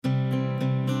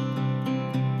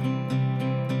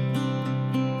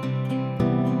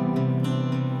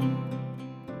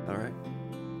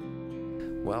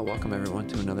Welcome everyone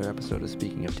to another episode of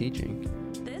Speaking of Teaching.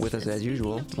 With us as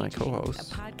usual, my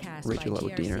co-hosts, Rachel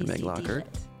Lutdiener and Meg Lockhart.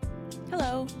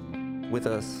 Hello. With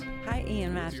us... Hi,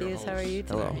 Ian Matthews. How are you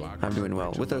today? Hello. I'm doing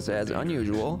well. With us as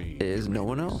unusual is no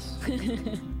one else.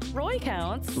 Roy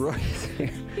counts. Roy's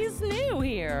here. He's new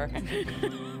here.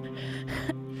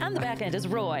 On the back end is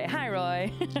Roy. Hi,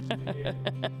 Roy.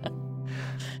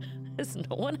 There's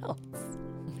no one else.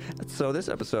 So this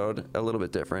episode, a little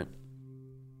bit different.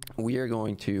 We are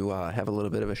going to have a little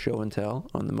bit of a show and tell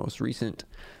on the most recent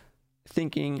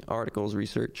thinking, articles,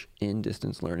 research in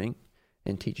distance learning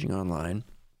and teaching online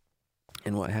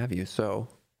and what have you. So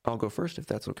I'll go first if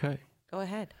that's okay. Go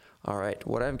ahead. All right.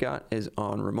 What I've got is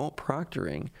on remote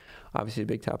proctoring. Obviously a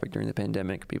big topic during the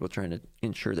pandemic, people trying to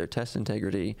ensure their test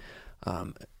integrity,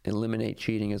 eliminate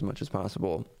cheating as much as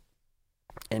possible,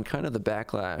 and kind of the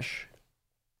backlash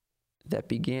that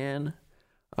began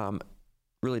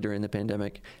really during the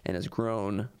pandemic and has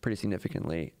grown pretty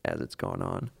significantly as it's gone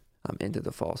on into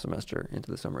the fall semester,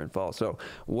 into the summer and fall. So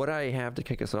what I have to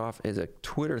kick us off is a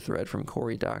Twitter thread from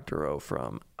Cory Doctorow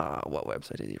from, what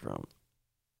website is he from?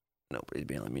 Nobody's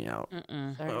bailing me out.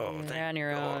 Sorry, you're on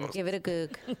your own. Give it a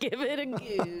goog. Give it a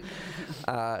goog.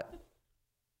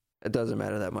 It doesn't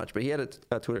matter that much, but he had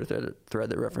a Twitter thread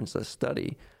that referenced a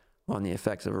study on the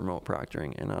effects of remote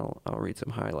proctoring, and I'll read some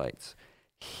highlights.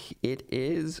 It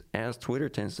is, as Twitter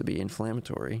tends to be,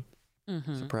 inflammatory.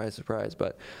 Surprise, surprise,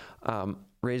 but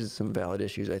raises some valid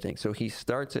issues, I think. So he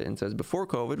starts it and says, before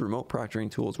COVID, remote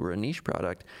proctoring tools were a niche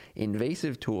product,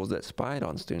 invasive tools that spied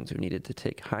on students who needed to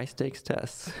take high-stakes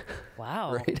tests.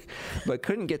 Wow. Right? But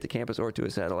couldn't get to campus or to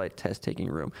a satellite test-taking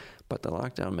room. But the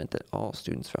lockdown meant that all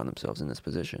students found themselves in this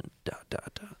position. ...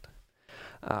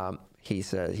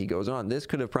 He goes on, this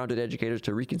could have prompted educators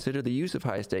to reconsider the use of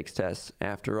high-stakes tests.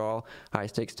 After all,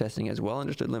 high-stakes testing has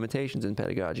well-understood limitations in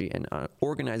pedagogy and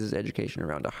organizes education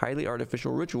around a highly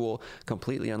artificial ritual,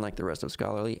 completely unlike the rest of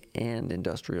scholarly and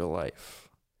industrial life.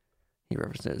 He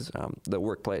references the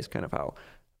workplace, kind of how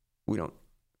we don't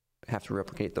have to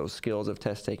replicate those skills of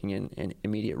test-taking and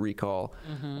immediate recall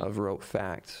of rote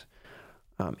facts.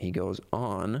 He goes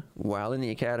on, while in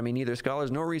the academy, neither scholars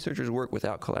nor researchers work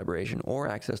without collaboration or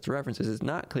access to references. It's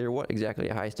not clear what exactly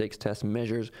a high-stakes test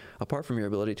measures, apart from your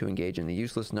ability to engage in the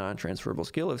useless, non-transferable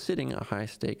skill of sitting a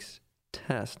high-stakes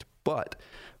test. But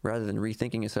rather than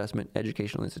rethinking assessment,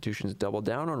 educational institutions doubled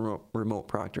down on remote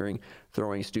proctoring,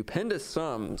 throwing stupendous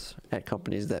sums at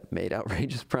companies that made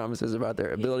outrageous promises about their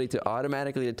ability to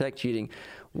automatically detect cheating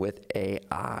with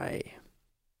AI.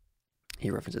 He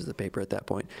references the paper at that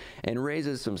point and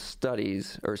raises some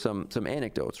studies, or some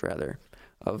anecdotes rather,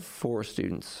 of 4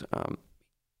 students.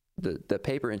 The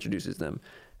paper introduces them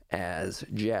as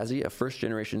Jazzy, a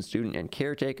first-generation student and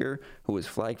caretaker who was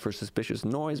flagged for suspicious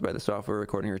noise by the software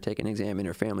recording her take an exam in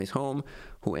her family's home,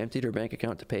 who emptied her bank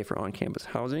account to pay for on-campus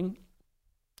housing.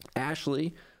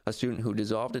 Ashley, a student who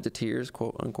dissolved into tears,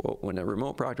 quote unquote, when a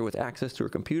remote proctor with access to her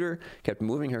computer kept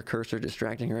moving her cursor,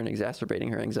 distracting her and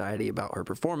exacerbating her anxiety about her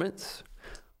performance.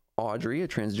 Audrey, a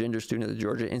transgender student at the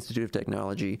Georgia Institute of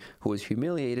Technology, who was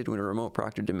humiliated when a remote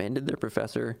proctor demanded their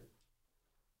professor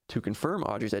to confirm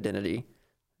Audrey's identity.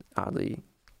 Oddly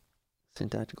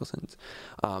syntactical sentence.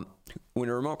 When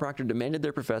a remote proctor demanded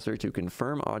their professor to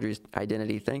confirm Audrey's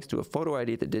identity thanks to a photo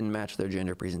ID that didn't match their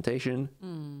gender presentation.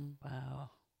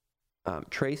 Wow.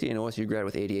 Tracy, an OSU grad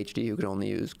with ADHD who could only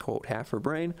use, quote, half her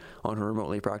brain on her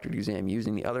remotely proctored exam,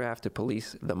 using the other half to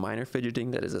police the minor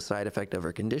fidgeting that is a side effect of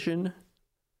her condition.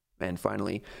 And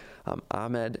finally,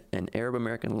 Ahmed, an Arab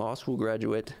American law school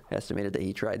graduate, estimated that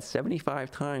he tried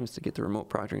 75 times to get the remote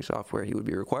proctoring software he would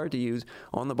be required to use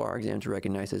on the bar exam to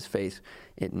recognize his face.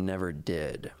 It never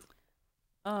did.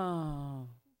 Oh.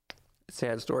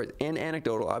 Sad stories. And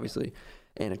anecdotal, obviously.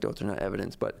 Anecdotes are not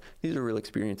evidence, but these are real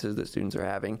experiences that students are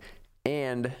having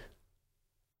and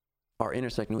are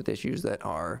intersecting with issues that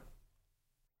are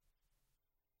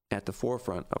at the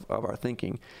forefront of our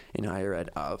thinking in higher ed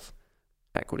of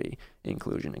equity,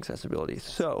 inclusion, accessibility.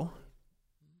 So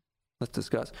let's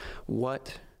discuss,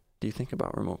 what do you think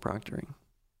about remote proctoring?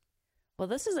 Well,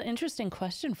 this is an interesting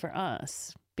question for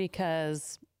us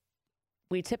because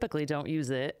we typically don't use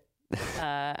it.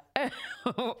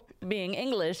 Being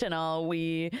English and all,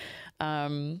 we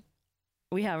have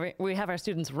our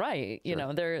students write. You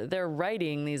know, they're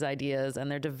writing these ideas and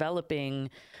they're developing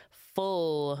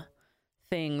full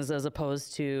things as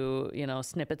opposed to, you know,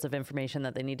 snippets of information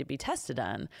that they need to be tested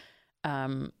on.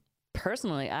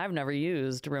 Personally, I've never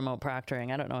used remote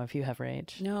proctoring. I don't know if you have,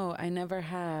 Rach. No, I never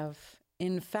have.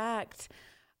 In fact,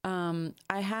 I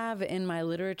have in my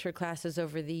literature classes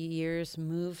over the years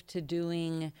moved to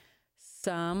doing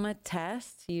some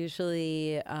tests,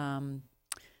 usually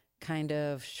kind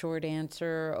of short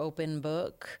answer, open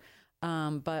book.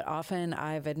 But often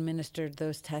I've administered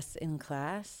those tests in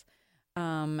class.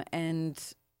 And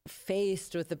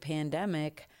faced with the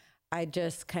pandemic, I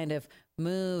just kind of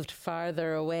moved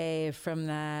farther away from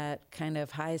that kind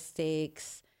of high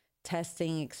stakes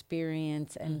testing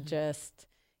experience and just,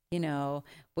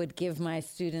 would give my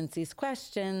students these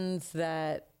questions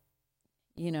that,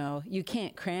 you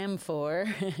can't cram for.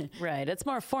 Right. It's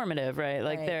more formative, right?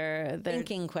 Like Right. they're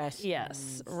Thinking questions.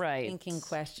 Yes, right. Thinking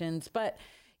questions. But,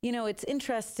 it's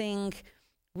interesting.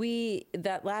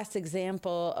 That last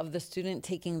example of the student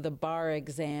taking the bar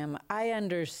exam, I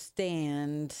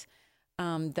understand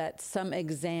that some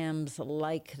exams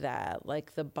like that,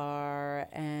 like the bar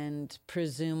and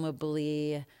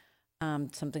presumably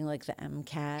something like the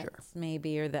MCATs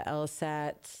maybe, or the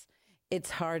LSATs,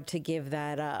 it's hard to give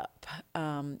that up.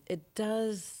 It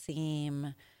does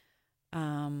seem,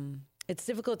 it's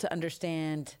difficult to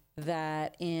understand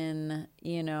that in,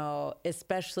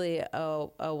 especially a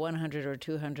 100 or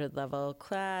 200 level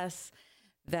class,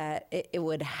 that it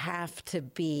would have to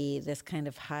be this kind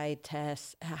of high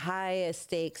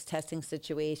stakes testing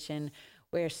situation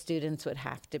where students would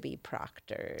have to be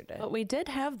proctored. But we did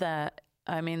have that.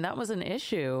 I mean, that was an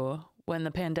issue when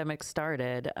the pandemic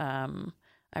started.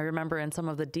 I remember in some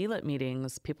of the DLIT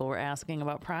meetings, people were asking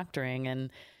about proctoring and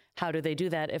how do they do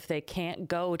that if they can't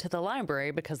go to the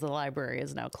library because the library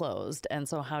is now closed? And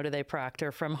so how do they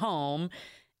proctor from home?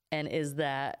 And is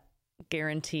that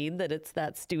guaranteed that it's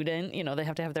that student? They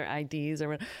have to have their IDs or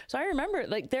whatever. So I remember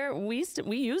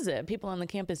we use it. People on the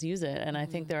campus use it. And I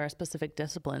think there are specific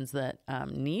disciplines that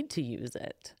need to use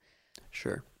it.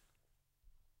 Sure.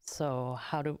 So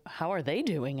how are they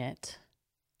doing it?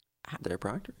 They're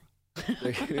proctoring.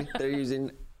 They're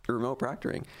using remote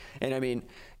proctoring. And I mean,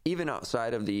 even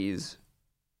outside of these,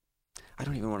 I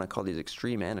don't even want to call these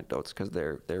extreme anecdotes because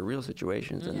they're real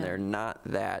situations and they're not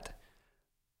that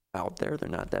out there. They're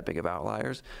not that big of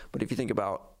outliers. But if you think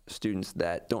about students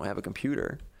that don't have a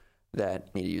computer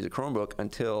that need to use a Chromebook,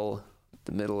 until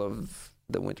the middle of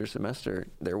the winter semester,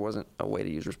 there wasn't a way to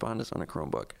use Respondus on a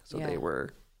Chromebook. So they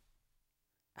were,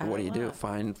 what do you do?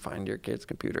 Find your kid's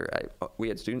computer. We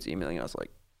had students emailing us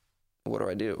like, what do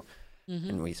I do?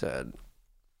 And we said,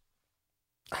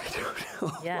 I don't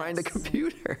know. Yes. Find a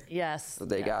computer. Yes. So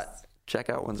they got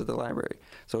checkout ones at the library.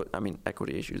 So, I mean,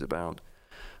 equity issues abound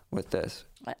with this.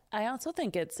 I also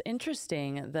think it's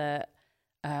interesting that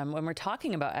when we're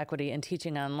talking about equity and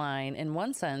teaching online, in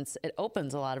one sense, it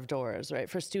opens a lot of doors, right?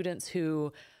 For students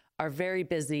who are very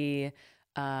busy,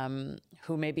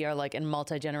 who maybe are like in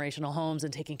multi-generational homes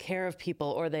and taking care of people,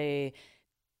 or they're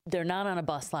not on a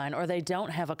bus line, or they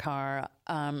don't have a car.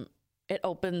 It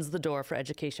opens the door for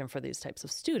education for these types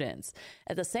of students.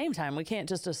 At the same time, we can't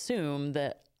just assume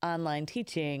that online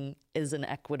teaching is an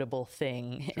equitable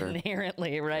thing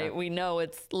inherently, right? Yeah. We know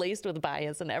it's laced with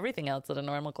bias and everything else that a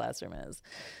normal classroom is.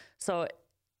 So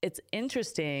it's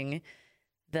interesting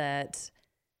that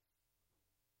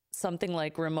something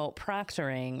like remote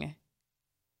proctoring,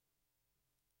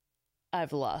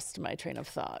 I've lost my train of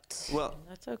thought. Well,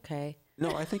 that's okay.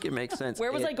 No, I think it makes sense.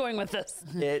 Where was I going with this?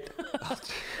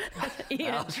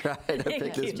 I'll try to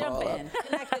pick this ball up.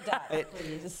 Connect the dots,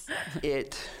 please.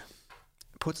 It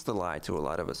puts the lie to a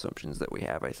lot of assumptions that we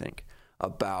have, I think,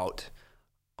 about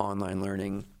online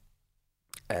learning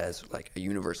as like a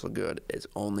universal good is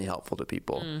only helpful to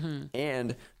people,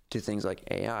 and to things like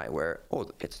AI, where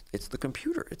it's the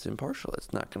computer, it's impartial,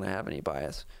 it's not going to have any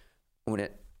bias. When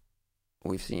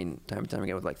we've seen time and time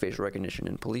again with like facial recognition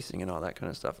and policing and all that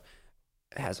kind of stuff,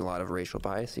 it has a lot of racial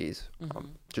biases,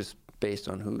 just based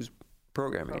on who's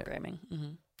programming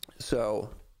it. So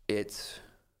it's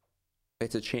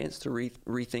a chance to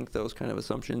rethink those kind of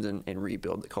assumptions and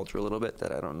rebuild the culture a little bit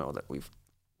that I don't know that we've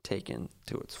taken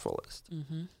to its fullest.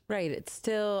 Right. It's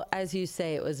still, as you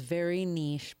say, it was very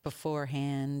niche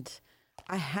beforehand.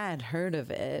 I had heard of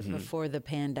it before the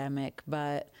pandemic,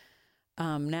 but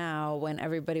now when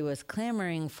everybody was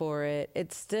clamoring for it,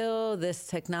 it's still this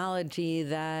technology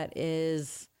that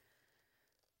is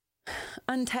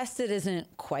untested isn't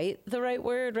quite the right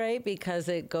word, right? Because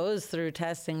it goes through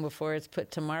testing before it's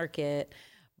put to market.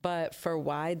 But for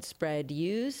widespread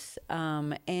use,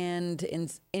 and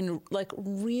in like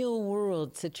real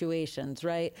world situations,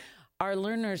 right? Our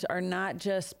learners are not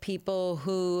just people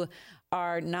who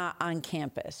are not on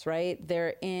campus, right?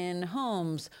 They're in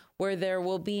homes where there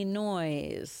will be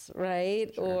noise,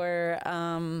 right? Or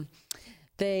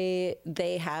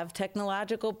they have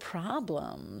technological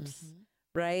problems.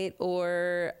 Right?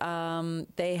 Or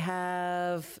they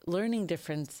have learning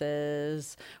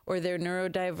differences, or they're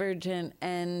neurodivergent,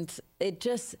 and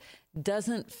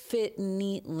doesn't fit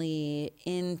neatly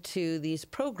into these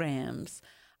programs.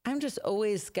 I'm just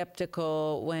always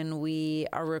skeptical when we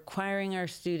are requiring our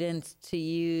students to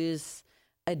use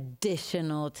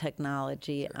additional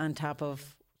technology on top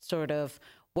of sort of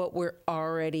what we're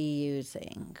already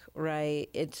using, right?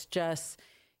 It's just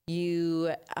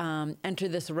you enter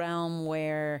this realm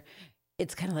where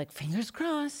it's kind of like fingers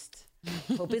crossed,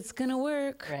 hope it's going to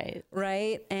work,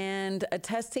 right? And a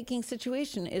test-taking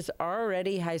situation is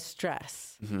already high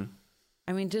stress. Mm-hmm.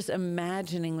 I mean, just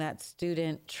imagining that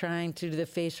student trying to do the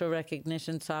facial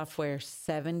recognition software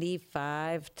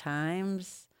 75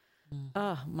 times.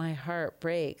 Oh, my heart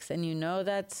breaks. And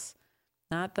that's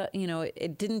not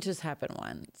it didn't just happen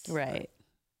once. Right.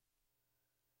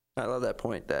 I love that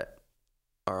point that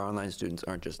our online students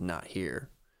aren't just not here.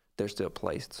 They're still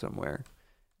placed somewhere.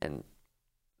 And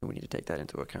we need to take that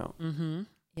into account. Mm-hmm.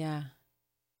 Yeah.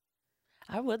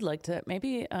 I would like to,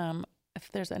 maybe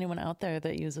if there's anyone out there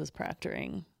that uses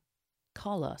proctoring,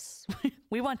 call us.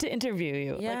 We want to interview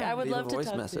you. Yeah. Like, I would Leave love a to voice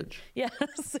talk message. to you.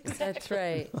 Yes, exactly. That's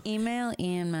right. Email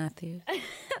Ian Matthews.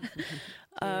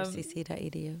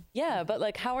 cc.edu. Yeah, but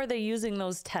like, how are they using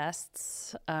those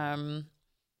tests?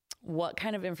 What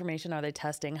kind of information are they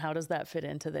testing? How does that fit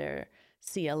into their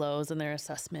CLOs and their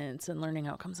assessments and learning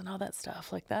outcomes and all that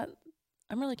stuff like that?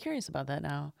 I'm really curious about that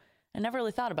now. I never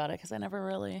really thought about it because I never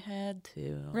really had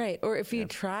to. Right. Or if you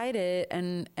tried it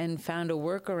and found a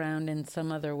workaround in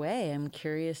some other way, I'm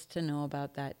curious to know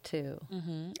about that too.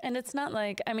 Mm-hmm. And it's not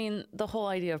like, I mean, the whole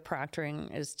idea of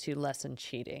proctoring is to lessen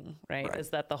cheating, right? Is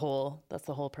that that's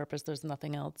the whole purpose? There's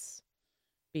nothing else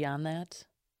beyond that?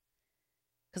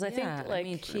 Because I think,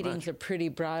 like, cheating's a pretty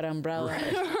broad umbrella.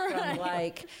 From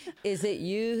like, is it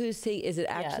you is it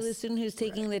actually the student who's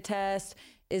taking the test?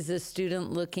 Is the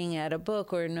student looking at a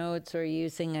book or notes or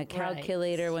using a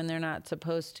calculator when they're not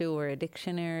supposed to, or a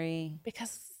dictionary?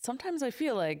 Because sometimes I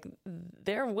feel like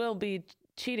there will be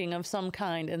cheating of some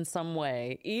kind in some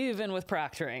way, even with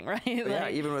proctoring, right? Yeah,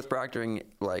 even with proctoring,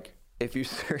 like if you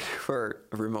search for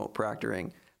remote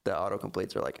proctoring, the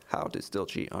autocompletes are like how to still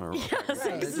cheat on a remote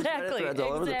proctoring. Exactly.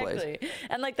 All over the place.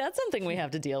 And like that's something we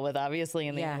have to deal with, obviously,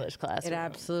 in the English classroom. It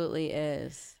absolutely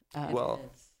is.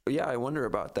 Yeah, I wonder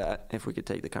about that, if we could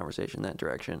take the conversation that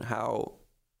direction. How,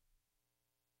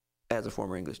 as a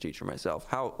former English teacher myself,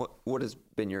 what has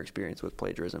been your experience with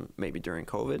plagiarism maybe during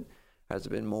COVID? Has it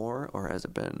been more or has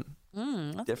it been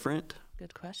different?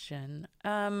 Good question.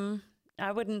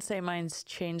 I wouldn't say mine's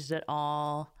changed at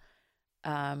all.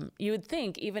 You would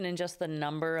think even in just the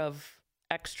number of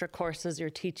extra courses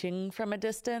you're teaching from a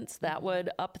distance, that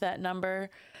would up that number.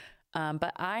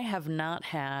 But I have not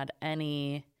had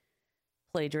any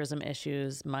plagiarism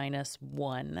issues minus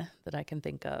one that I can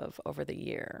think of over the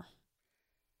year.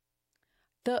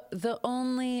 The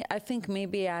only, I think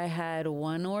maybe I had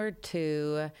one or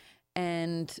two,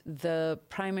 and the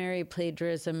primary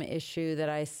plagiarism issue that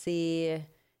I see,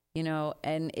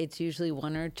 and it's usually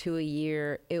one or two a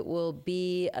year, it will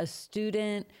be a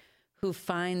student who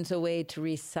finds a way to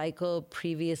recycle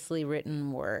previously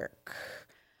written work.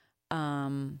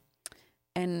 And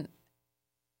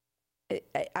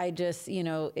I just,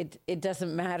 it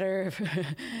doesn't matter,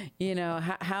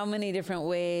 how many different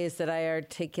ways that I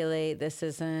articulate this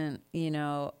isn't,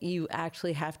 you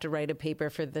actually have to write a paper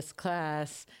for this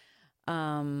class.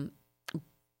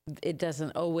 It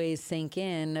doesn't always sink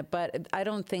in, but I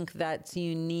don't think that's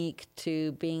unique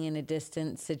to being in a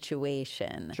distant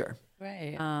situation. Sure.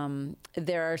 Right.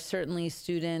 There are certainly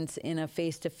students in a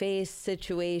face-to-face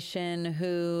situation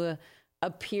who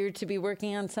appear to be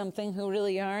working on something who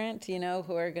really aren't,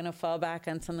 who are going to fall back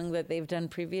on something that they've done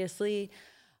previously.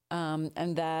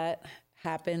 And that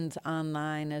happens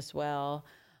online as well.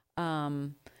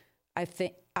 I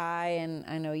think and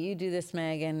I know you do this,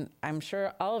 Meg, and I'm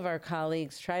sure all of our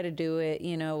colleagues try to do it,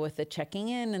 with the checking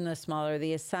in and the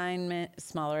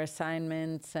smaller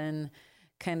assignments and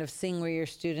kind of seeing where your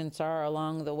students are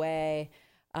along the way,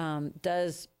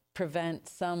 does prevent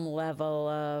some level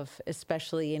of,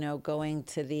 especially, going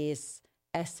to these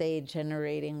essay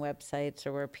generating websites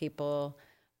or where people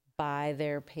buy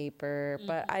their paper.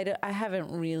 But I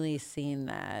haven't really seen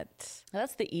that.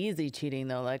 That's the easy cheating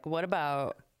though. Like, what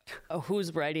about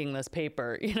who's writing this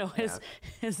paper?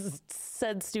 His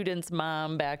said student's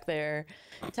mom back there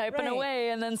typing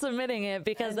away and then submitting it,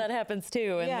 because that happens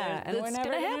too. And and we're never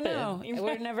going to know.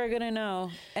 We're never going to know.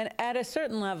 And at a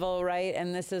certain level, right,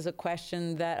 and this is a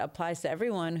question that applies to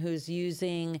everyone who's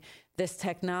using this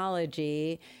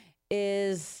technology,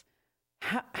 is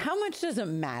how much does it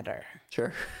matter?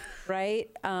 Sure. Right?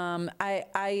 I'm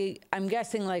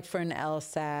guessing like for an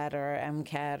LSAT or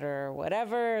MCAT or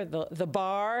whatever, the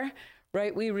bar,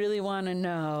 right? We really want to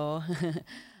know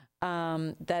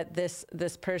that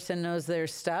this person knows their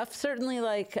stuff. Certainly,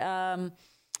 like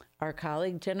our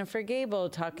colleague Jennifer Gable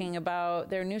talking about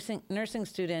their nursing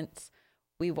students.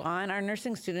 We want our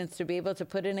nursing students to be able to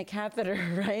put in a catheter,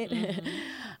 right?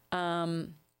 Mm-hmm.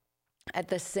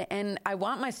 And I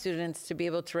want my students to be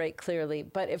able to write clearly.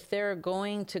 But if they're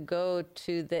going to go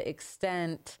to the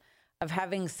extent of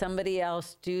having somebody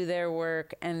else do their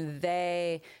work and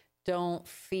they don't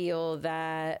feel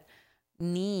that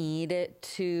need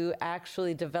to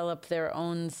actually develop their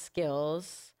own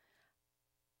skills,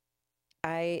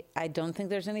 I don't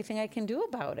think there's anything I can do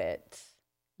about it.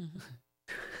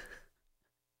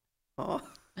 Oh.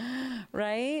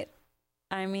 Right?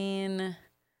 I mean,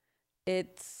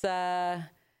 it's, like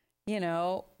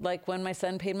when my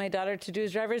son paid my daughter to do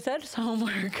his driver's ed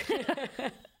homework.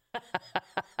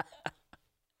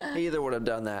 He either would have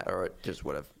done that or it just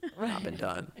would have not been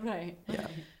done. Right. Yeah.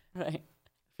 Right.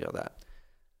 I feel that.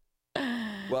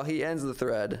 Well, he ends the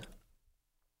thread.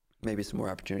 Maybe some more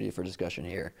opportunity for discussion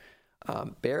here.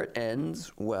 Barrett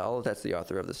ends, well, that's the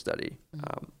author of the study.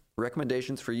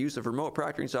 Recommendations for use of remote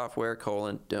proctoring software,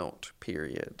 don't,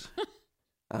 period.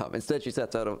 Instead, she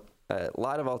sets out a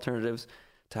lot of alternatives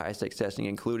to high-stakes testing,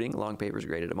 including long papers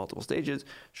graded at multiple stages,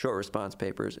 short response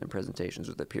papers, and presentations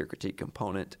with a peer critique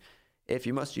component. If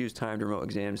you must use timed remote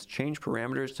exams, change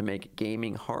parameters to make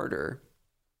gaming harder,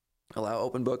 allow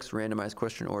open books, randomized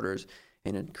question orders,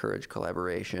 and encourage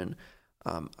collaboration.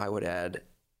 I won't add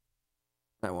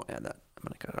that. I'm going to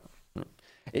cut it out.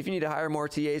 If you need to hire more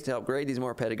TAs to help grade these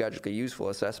more pedagogically useful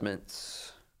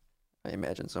assessments, I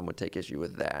imagine some would take issue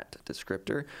with that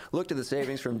descriptor. Look to the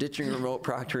savings from ditching remote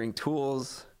proctoring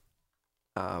tools.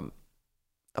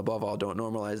 Above all, don't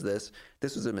normalize this.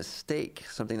 This was a mistake,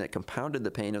 something that compounded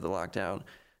the pain of the lockdown.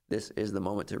 This is the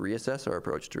moment to reassess our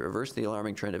approach to reverse the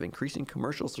alarming trend of increasing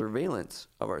commercial surveillance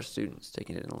of our students,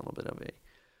 taking it in a little bit of a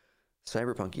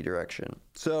cyberpunky direction.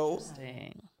 So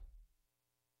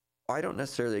I don't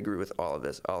necessarily agree with all of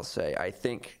this. I'll say I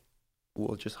think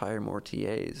we'll just hire more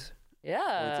TAs.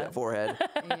 Yeah. What's that forehead?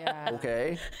 Yeah.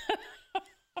 Okay.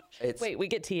 Wait, we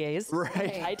get TAs?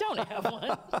 Right. I don't have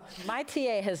one. My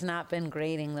TA has not been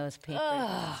grading those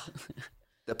papers.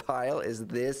 The pile is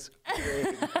this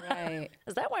big. Right.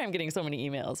 Is that why I'm getting so many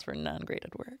emails for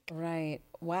non-graded work? Right.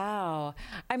 Wow.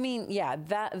 I mean, yeah,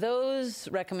 those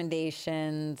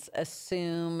recommendations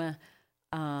assume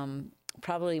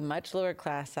probably much lower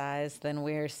class size than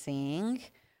we're seeing,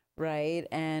 right?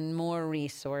 And more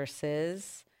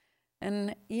resources.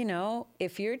 And,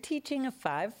 if you're teaching a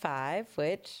 5-5,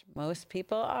 which most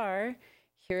people are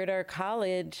here at our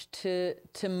college, to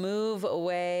move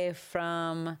away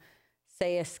from,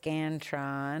 say, a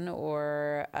Scantron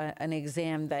or an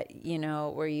exam that,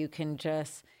 where you can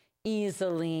just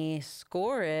easily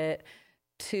score it,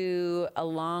 to a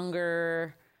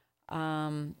longer,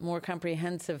 more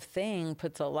comprehensive thing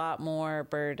puts a lot more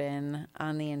burden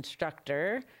on the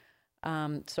instructor.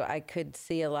 So I could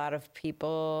see a lot of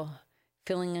people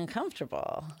feeling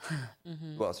uncomfortable.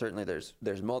 Mm-hmm. Well, certainly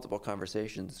there's multiple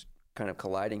conversations kind of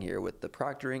colliding here with the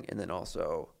proctoring, and then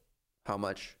also how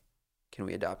much can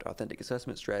we adopt authentic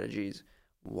assessment strategies?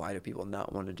 Why do people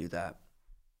not want to do that?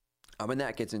 And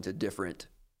that gets into different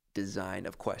design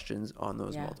of questions on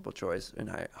those multiple choice and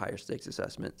higher stakes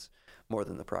assessments more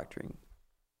than the proctoring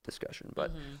discussion.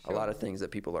 But a lot of things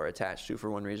that people are attached to for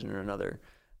one reason or another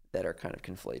that are kind of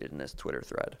conflated in this Twitter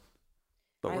thread.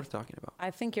 But worth talking about. I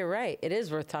think you're right. It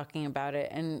is worth talking about it.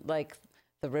 And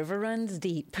the river runs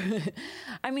deep.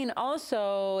 I mean,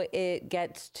 also it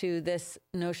gets to this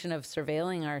notion of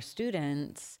surveilling our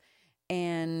students.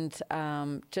 And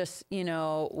just,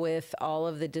 with all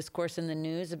of the discourse in the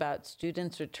news about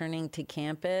students returning to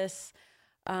campus,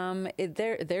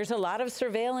 there's a lot of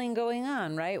surveilling going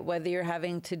on, right? Whether you're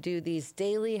having to do these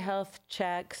daily health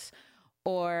checks,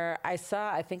 or I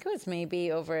think it was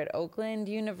maybe over at Oakland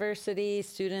University,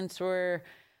 students were,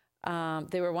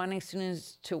 they were wanting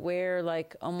students to wear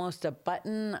almost a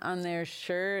button on their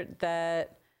shirt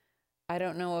that, I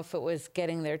don't know if it was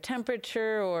getting their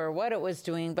temperature or what it was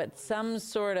doing, but some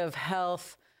sort of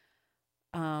health,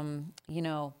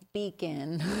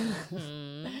 beacon.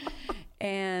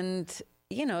 And,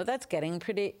 that's getting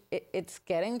it's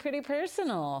getting pretty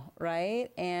personal,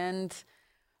 right? And,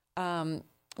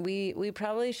 we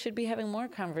probably should be having more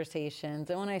conversations.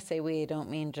 And when I say we, I don't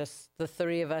mean just the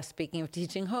three of us speaking of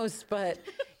teaching hosts, but,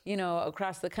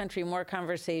 across the country, more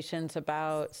conversations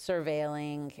about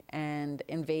surveilling and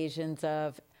invasions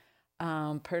of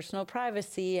personal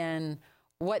privacy and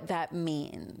what that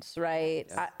means, right?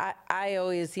 Yes. I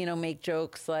always, make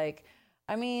jokes like,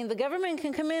 I mean, the government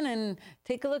can come in and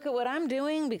take a look at what I'm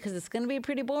doing because it's going to be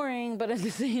pretty boring. But at the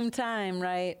same time,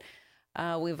 right,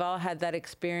 we've all had that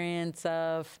experience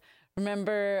of,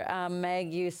 remember,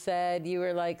 Meg, you said you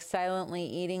were like silently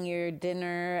eating your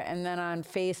dinner and then on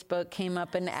Facebook came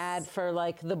up an ad for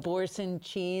like the Boursin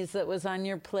cheese that was on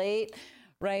your plate.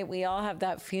 Right, we all have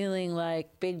that feeling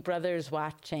like Big Brother's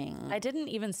watching. I didn't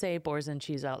even say Boursin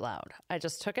cheese out loud. I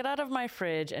just took it out of my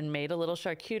fridge and made a little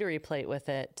charcuterie plate with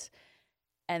it.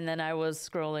 And then I was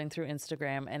scrolling through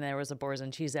Instagram and there was a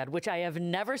Boursin cheese ad, which I have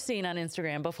never seen on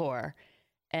Instagram before.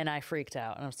 And I freaked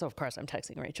out. And so, of course, I'm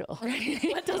texting Rachel.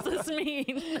 What does this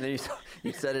mean? And then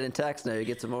you said it in text. Now you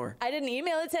get some more. I didn't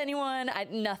email it to anyone.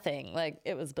 Nothing. Like,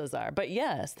 it was bizarre. But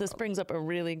yes, this brings up a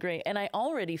really great, and I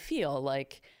already feel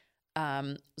like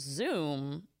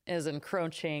Zoom is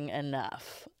encroaching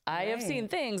enough. I have seen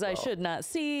things I should not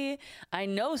see. I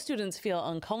know students feel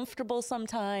uncomfortable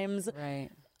sometimes. Right.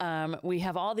 We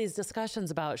have all these discussions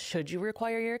about should you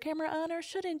require your camera on or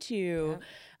shouldn't you?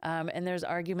 And there's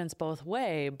arguments both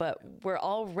way, but we're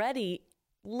already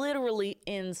literally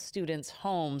in students'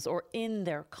 homes or in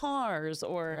their cars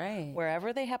or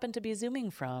wherever they happen to be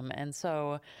Zooming from. And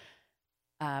so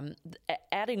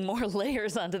adding more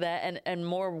layers onto that and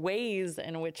more ways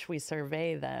in which we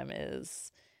survey them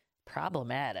is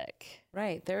problematic.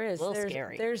 Right, there is. A little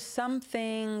scary. There's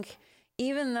something,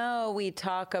 even though we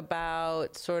talk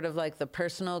about sort of like the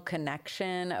personal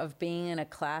connection of being in a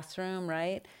classroom,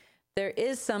 right? There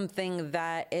is something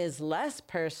that is less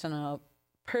personal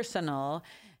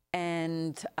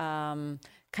and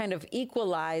kind of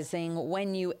equalizing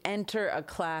when you enter a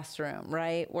classroom,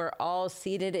 right? We're all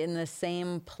seated in the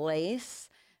same place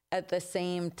at the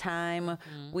same time.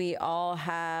 Mm-hmm. We all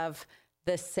have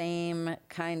the same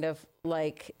kind of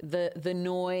like the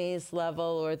noise level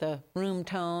or the room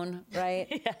tone, right?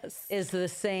 Yes. Is the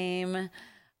same.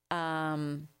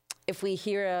 If we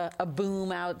hear a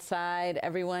boom outside,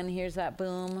 everyone hears that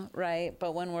boom, right?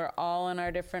 But when we're all in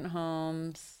our different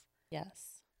homes. Yes.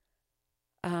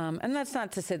 And that's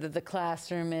not to say that the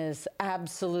classroom is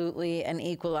absolutely an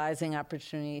equalizing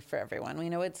opportunity for everyone. We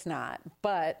know it's not,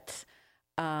 but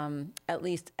at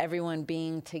least everyone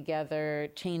being together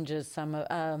changes some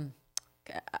of,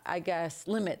 I guess,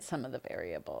 limits some of the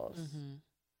variables. Mm-hmm.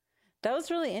 That was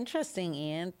really interesting,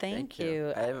 Ian. Thank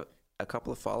you. I have a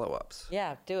couple of follow-ups.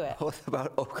 Yeah, do it. Both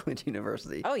about Oakland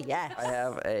University. Oh, yes. I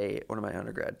have one of my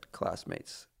undergrad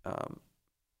classmates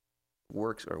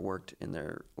worked in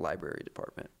their library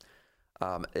department.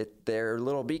 Their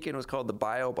little beacon was called the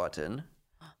Bio Button,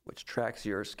 which tracks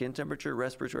your skin temperature,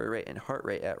 respiratory rate, and heart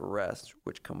rate at rest,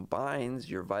 which combines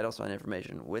your vital sign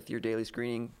information with your daily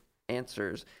screening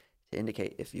answers to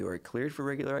indicate if you are cleared for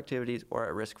regular activities or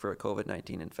at risk for a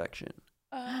COVID-19 infection.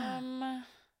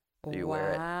 So you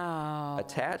wear it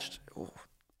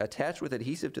attached with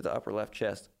adhesive to the upper left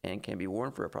chest and can be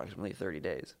worn for approximately 30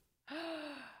 days.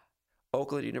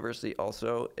 Oakland University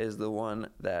also is the one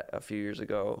that a few years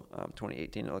ago,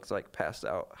 2018, it looks like, passed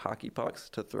out hockey pucks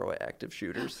to throw at active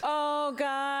shooters. Oh,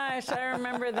 gosh, I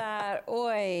remember that.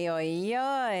 Oy, oy,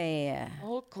 oy.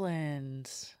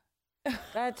 Oakland.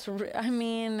 That's,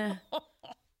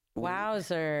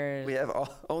 wowzers. We have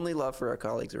only love for our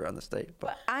colleagues around the state.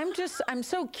 But I'm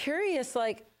so curious,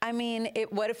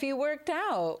 what if you worked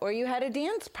out or you had a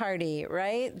dance party,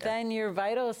 right? Yeah. Then your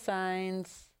vital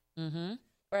signs. Mm-hmm.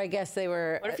 Or I guess they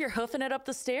were. What if you're hoofing it up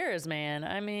the stairs, man?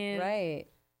 Right.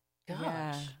 Gosh,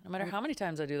 yeah. No matter how many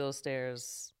times I do those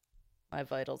stairs, my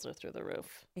vitals are through the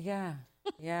roof. Yeah,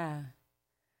 yeah.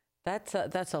 That's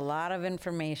a lot of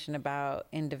information about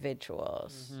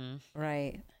individuals,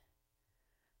 right?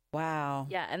 Wow.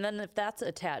 Yeah, and then if that's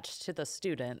attached to the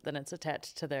student, then it's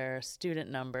attached to their student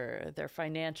number, their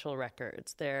financial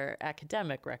records, their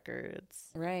academic records.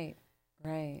 Right,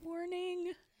 right.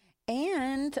 Warning.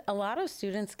 And a lot of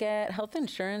students get health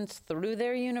insurance through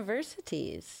their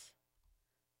universities,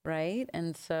 right?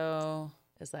 And so...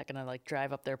 Is that going to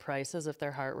drive up their prices if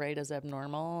their heart rate is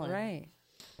abnormal? Right,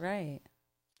 right.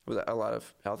 With a lot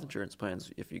of health insurance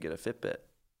plans, if you get a Fitbit,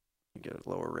 you get a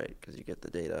lower rate because you get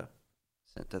the data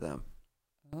sent to them.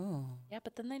 Oh. Yeah,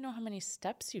 but then they know how many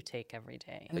steps you take every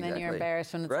day. And then you're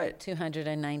embarrassed when it's like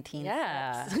 219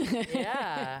 steps.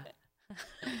 Yeah.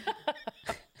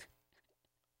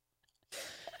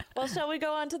 Well, shall we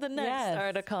go on to the next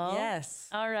article? Yes.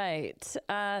 All right.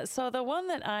 So the one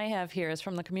that I have here is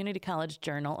from the Community College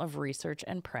Journal of Research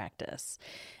and Practice.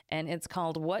 And it's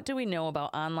called What Do We Know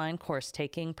About Online Course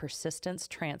Taking, Persistence,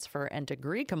 Transfer, and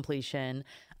Degree Completion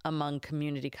Among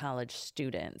Community College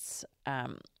Students?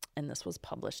 And this was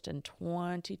published in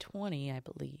 2020, I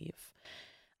believe.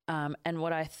 And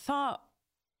what I thought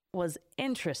was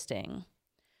interesting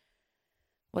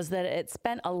was that it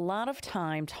spent a lot of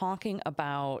time talking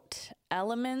about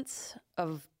elements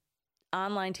of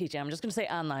online teaching. I'm just going to say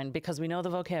online because we know the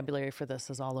vocabulary for this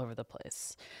is all over the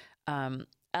place.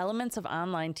 Elements of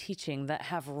online teaching that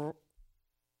have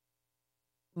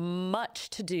much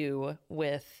to do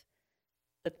with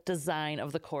the design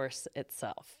of the course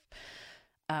itself.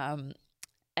 And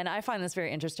I find this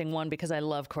very interesting, one, because I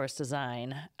love course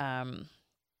design.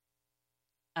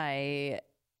 I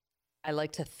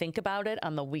like to think about it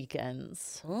on the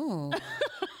weekends. Ooh.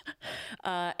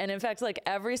 And in fact, like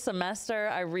every semester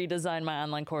I redesign my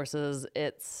online courses.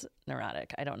 It's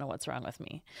neurotic. I don't know what's wrong with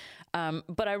me.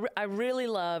 But I really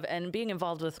love, and being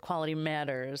involved with Quality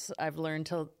Matters, I've learned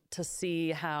to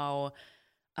see how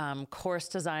course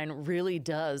design really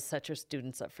does set your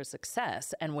students up for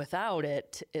success. And without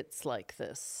it, it's like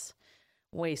this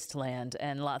wasteland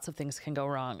and lots of things can go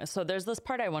wrong. So there's this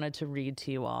part I wanted to read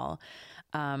to you all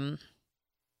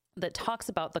that talks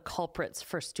about the culprits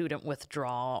for student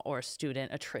withdrawal or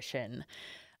student attrition.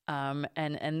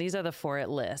 And these are the 4 it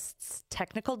lists: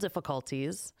 technical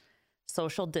difficulties,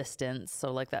 social distance,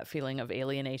 so like that feeling of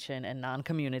alienation and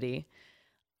non-community,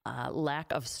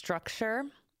 lack of structure,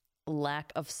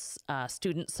 lack of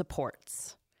student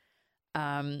supports.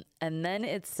 And then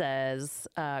it says,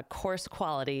 course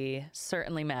quality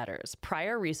certainly matters.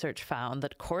 Prior research found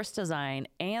that course design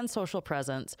and social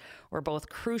presence were both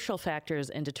crucial factors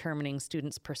in determining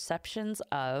students' perceptions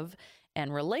of,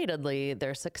 and relatedly,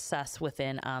 their success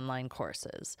within online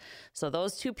courses. So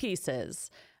those 2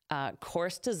 pieces,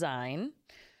 course design,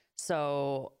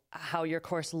 so how your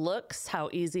course looks, how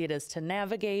easy it is to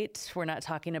navigate. We're not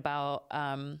talking about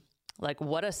like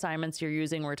what assignments you're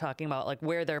using. We're talking about like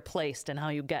where they're placed and how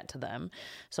you get to them.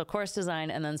 So course design,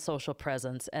 and then social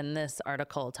presence. And this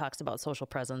article talks about social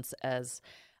presence as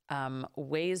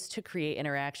ways to create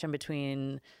interaction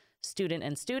between student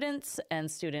and students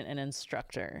and student and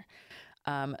instructor.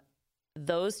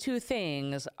 Those 2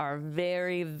 things are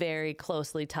very, very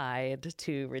closely tied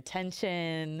to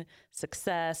retention,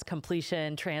 success,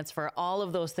 completion, transfer, all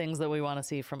of those things that we want to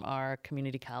see from our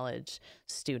community college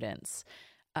students.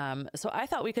 So I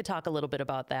thought we could talk a little bit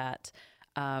about that,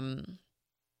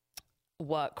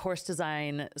 what course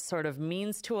design sort of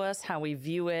means to us, how we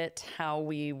view it, how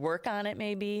we work on it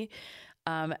maybe.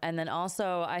 And then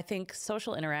also, I think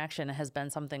social interaction has been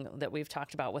something that we've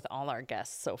talked about with all our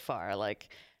guests so far. Like,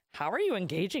 how are you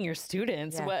engaging your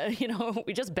students? Yeah. What,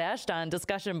 we just bashed on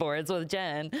discussion boards with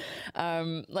Jen.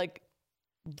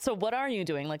 So what are you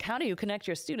doing? Like, how do you connect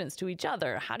your students to each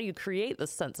other? How do you create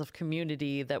this sense of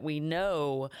community that we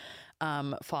know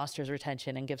fosters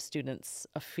retention and gives students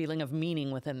a feeling of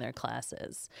meaning within their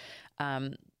classes?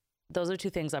 Those are 2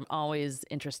 things I'm always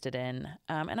interested in.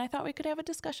 And I thought we could have a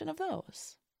discussion of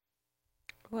those.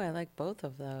 Oh, I like both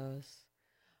of those.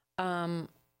 I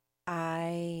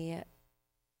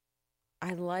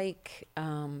like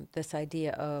this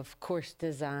idea of course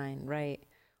design, right?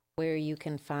 Where you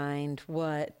can find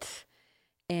what.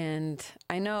 And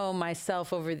I know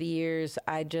myself over the years,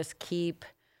 I just keep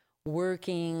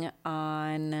working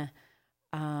on,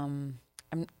 I'm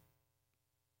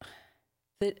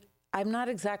not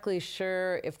exactly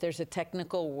sure if there's a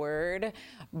technical word,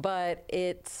 but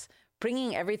it's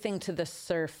bringing everything to the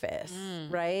surface,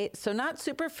 right? So not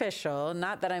superficial,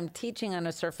 not that I'm teaching on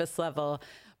a surface level,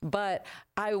 but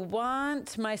I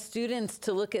want my students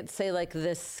to look at, say, like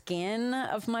the skin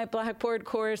of my Blackboard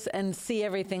course and see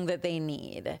everything that they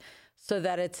need so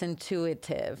that it's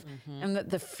intuitive. And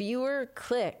that the fewer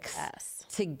clicks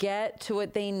to get to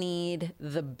what they need,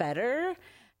 the better.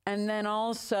 And then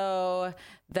also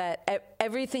that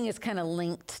everything is kind of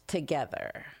linked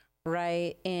together,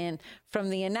 right? And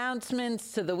from the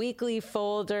announcements to the weekly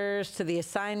folders to the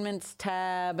assignments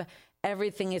tab,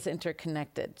 everything is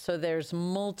interconnected. So there's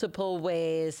multiple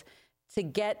ways to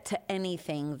get to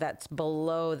anything that's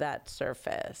below that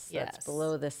surface, that's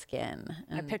below the skin.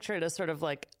 And I picture it as sort of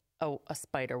like a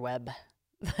spider web.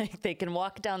 Like they can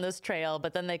walk down this trail,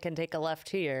 but then they can take a left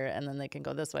here and then they can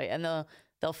go this way. And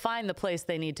they'll find the place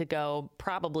they need to go,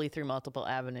 probably through multiple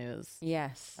avenues.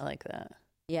 Yes. I like that.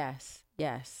 Yes.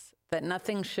 That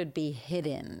nothing should be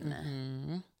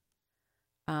hidden.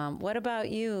 What about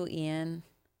you, Ian?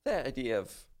 The idea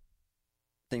of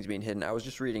things being hidden. I was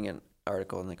just reading an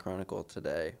article in the Chronicle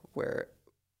today where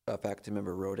a faculty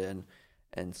member wrote in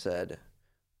and said,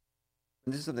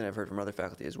 and this is something I've heard from other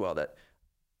faculty as well, that,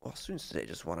 well, students today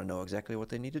just want to know exactly what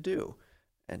they need to do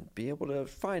and be able to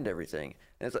find everything.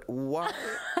 And it's like, why?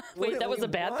 Wait, that was a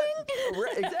bad thing?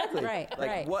 Right, exactly.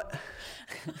 Right. What?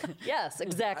 Yes,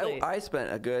 exactly. I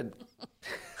spent a good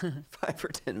 5 or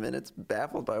 10 minutes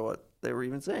baffled by what they were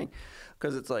even saying.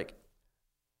 Because it's like,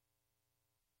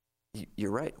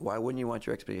 you're right. Why wouldn't you want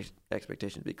your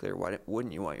expectations to be clear? Why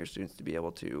wouldn't you want your students to be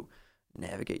able to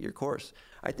navigate your course?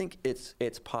 I think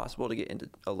it's possible to get into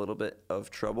a little bit of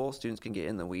trouble. Students can get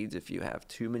in the weeds if you have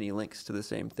too many links to the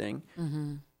same thing.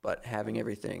 But having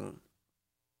everything,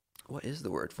 what is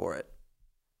the word for it?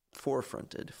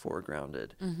 Forefronted,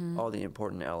 foregrounded, all the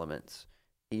important elements,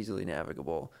 easily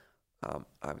navigable,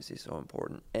 obviously so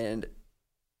important. And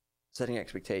setting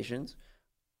expectations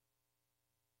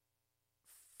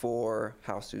for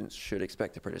how students should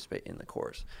expect to participate in the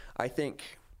course. I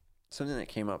think something that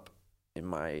came up in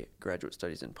my graduate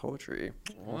studies in poetry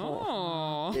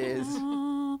is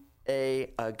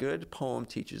a good poem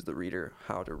teaches the reader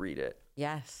how to read it.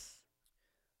 Yes.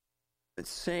 The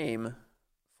same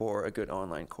for a good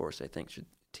online course, I think, should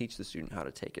teach the student how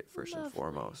to take it first and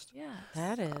foremost. Yeah.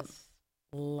 That is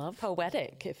love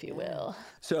Poetic, if you will.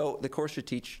 So the course should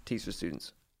teach the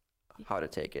students how to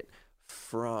take it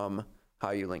from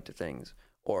how you link to things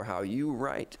or how you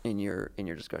write in your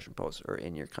discussion posts or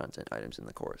in your content items in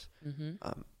the course.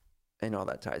 And all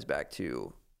that ties back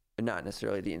to not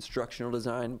necessarily the instructional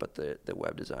design, but the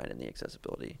web design and the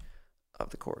accessibility of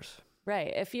the course.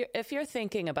 Right. If you're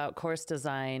thinking about course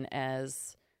design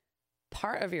as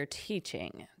part of your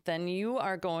teaching, then you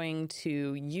are going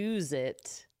to use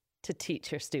it to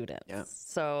teach your students. Yeah.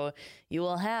 So you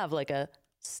will have like a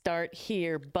start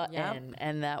here button,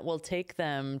 and that will take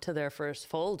them to their first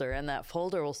folder, and that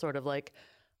folder will sort of like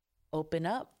open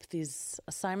up these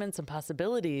assignments and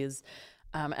possibilities.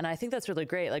 And I think that's really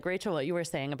great. Like Rachel, what you were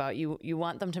saying about you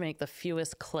want them to make the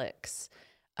fewest clicks.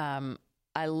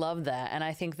 I love that. And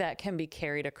I think that can be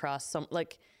carried across some,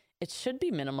 like it should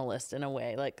be minimalist in a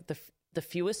way, like the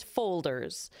fewest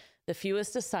folders, the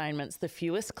fewest assignments, the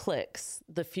fewest clicks,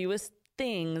 the fewest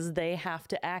things they have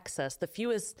to access, the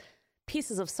fewest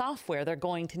pieces of software they're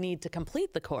going to need to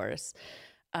complete the course.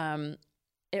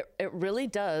 It really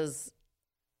does,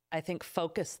 I think,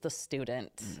 focus the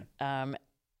student.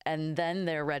 And then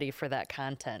they're ready for that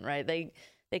content, right?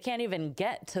 They can't even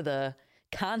get to the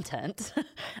content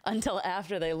until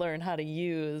after they learn how to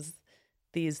use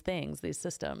these things, these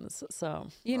systems. So,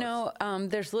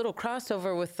 there's a little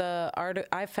crossover with the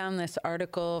I found this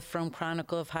article from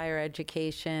Chronicle of Higher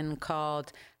Education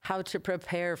called How to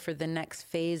Prepare for the Next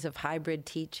Phase of Hybrid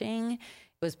Teaching. It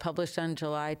was published on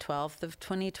July 12th of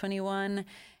 2021.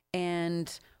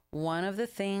 And one of the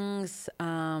things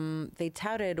they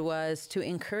touted was to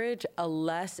encourage a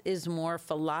less is more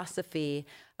philosophy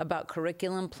about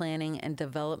curriculum planning and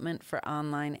development for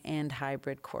online and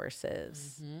hybrid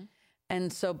courses.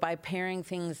 And so by paring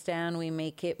things down, we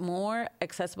make it more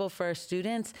accessible for our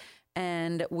students,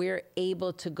 and we're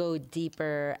able to go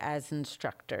deeper as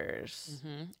instructors.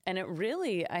 And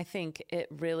I think it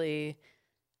really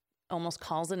almost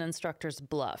calls an instructor's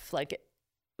bluff. Like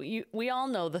we all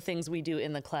know the things we do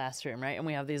in the classroom, right? And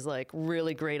we have these like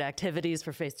really great activities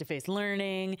for face-to-face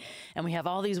learning, and we have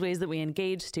all these ways that we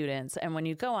engage students. And when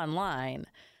you go online,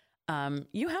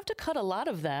 you have to cut a lot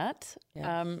of that.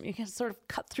 Yes. You can sort of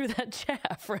cut through that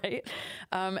chaff, right?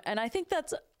 And I think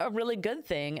that's a really good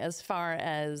thing as far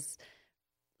as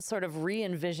sort of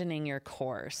re-envisioning your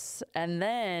course. And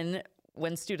then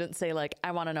when students say like,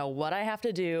 I want to know what I have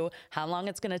to do, how long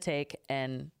it's going to take,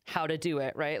 and how to do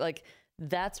it, right? Like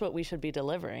that's what we should be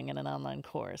delivering in an online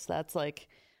course. That's like,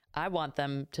 I want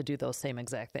them to do those same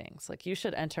exact things. Like you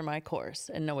should enter my course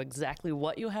and know exactly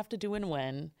what you have to do and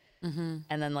when, and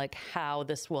then like how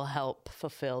this will help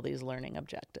fulfill these learning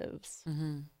objectives.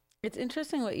 It's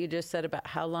interesting what you just said about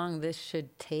how long this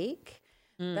should take.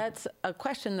 That's a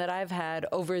question that I've had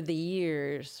over the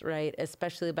years, right?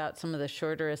 Especially about some of the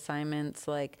shorter assignments.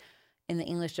 Like in the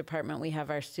English department, we have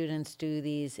our students do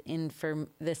this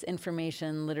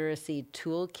information literacy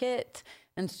toolkit,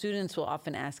 and students will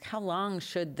often ask, how long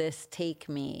should this take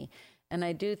me? And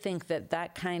I do think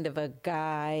that kind of a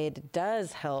guide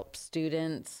does help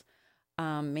students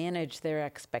manage their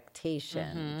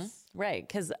expectations. Right.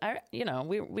 Because,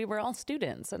 we were all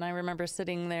students. And I remember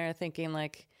sitting there thinking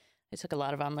like, I took a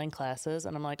lot of online classes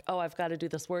and I'm like, oh, I've got to do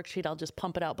this worksheet. I'll just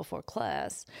pump it out before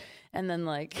class. And then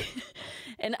like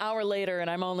an hour later and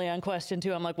I'm only on question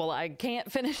 2. I'm like, well, I can't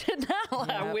finish it now.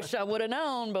 Yeah. I wish I would have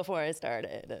known before I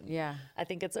started. And I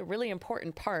think it's a really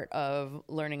important part of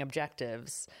learning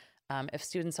objectives. If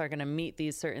students are going to meet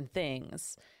these certain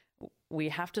things, we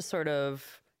have to sort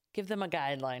of give them a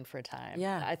guideline for time.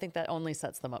 Yeah. I think that only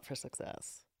sets them up for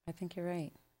success. I think you're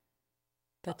right.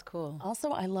 That's cool.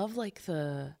 Also, I love like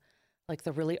like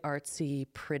the really artsy,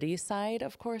 pretty side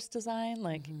of course design,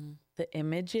 like the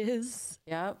images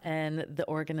Yep. and the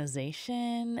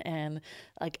organization. And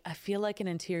like, I feel like an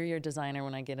interior designer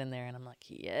when I get in there and I'm like,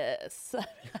 yes,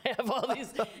 I have all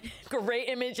these great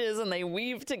images and they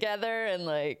weave together. And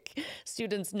like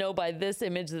students know by this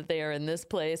image that they are in this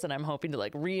place. And I'm hoping to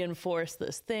like reinforce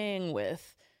this thing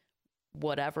with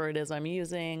whatever it is I'm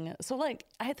using. So like,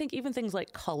 I think even things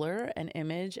like color and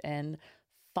image and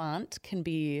font can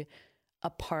be a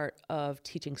part of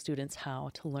teaching students how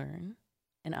to learn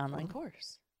an online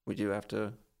course. We do have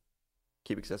to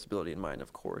keep accessibility in mind,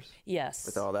 of course, Yes.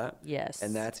 with all that. Yes.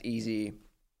 And that's easy.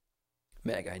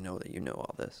 Meg, I know that you know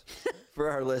all this.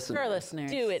 For our listeners. For our listeners.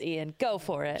 Do it, Ian. Go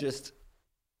for it. Just,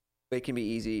 it can be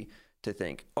easy to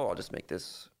think, oh, I'll just make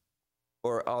this.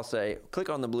 Or I'll say,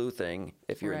 click on the blue thing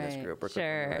if you're in this Right. group, or click on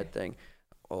Sure. the red thing.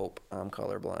 Oh, I'm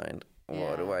colorblind.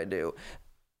 What do Yeah. I do?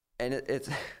 And it's,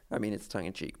 I mean, it's tongue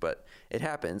in cheek, but it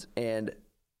happens. And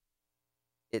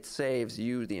it saves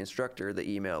you, the instructor, the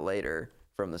email later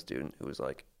from the student who was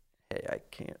like, hey, I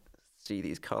can't see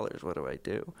these colors. What do I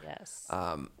do? Yes.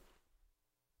 I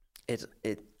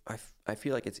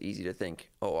feel like it's easy to think,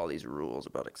 oh, all these rules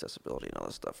about accessibility and all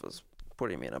this stuff is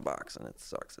putting me in a box and it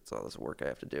sucks. It's all this work I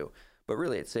have to do. But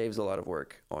really, it saves a lot of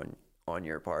work on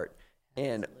your part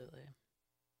and Absolutely.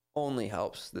 only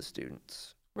helps the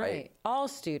students. Right. All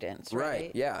students, right?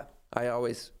 Yeah. I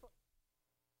always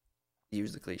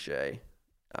use the cliche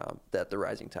that the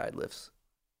rising tide lifts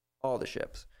all the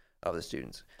ships of the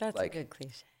students. That's like, a good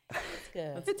cliche. That's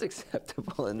good. It's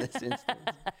acceptable in this instance.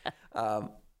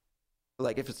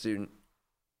 Like if a student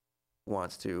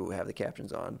wants to have the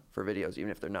captions on for videos,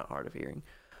 even if they're not hard of hearing,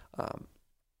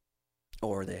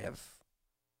 or they have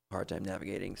a hard time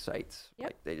navigating sites,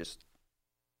 like they just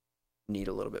need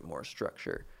a little bit more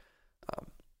structure.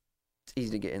 It's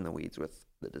easy to get in the weeds with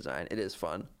the design. It is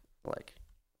fun. Like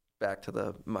back to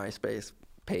the MySpace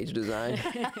page design,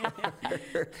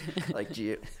 like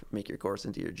make your course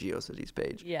into your GeoCities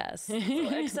page. Yes. So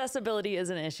accessibility is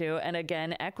an issue. And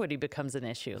again, equity becomes an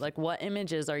issue. Like what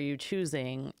images are you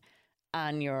choosing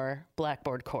on your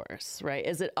Blackboard course, right?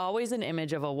 Is it always an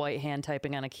image of a white hand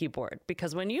typing on a keyboard?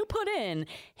 Because when you put in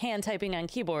hand typing on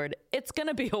keyboard, it's going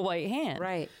to be a white hand.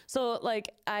 Right. So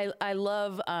like, I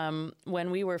love when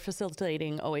we were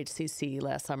facilitating OHCC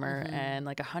last summer and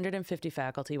like 150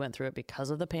 faculty went through it because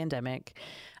of the pandemic.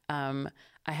 I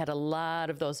had a lot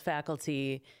of those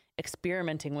faculty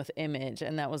experimenting with image.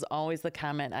 And that was always the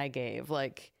comment I gave.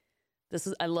 Like,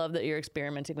 I love that you're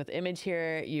experimenting with image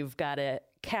here. You've got it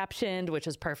captioned, which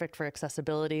is perfect for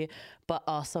accessibility, but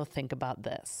also think about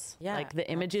this. Yeah, like the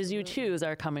images you choose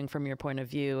are coming from your point of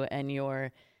view, and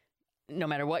no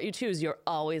matter what you choose, you're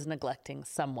always neglecting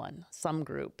someone, some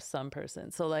group, some person.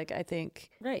 So like, I think.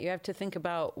 Right. You have to think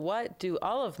about what do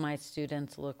all of my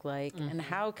students look like and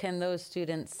how can those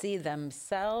students see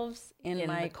themselves in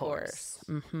my the course?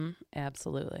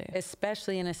 Absolutely.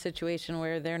 Especially in a situation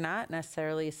where they're not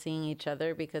necessarily seeing each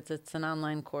other because it's an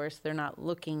online course. They're not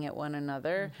looking at one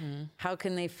another. How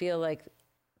can they feel like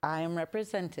I am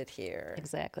represented here?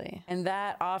 Exactly. And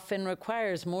that often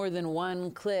requires more than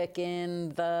one click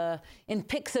in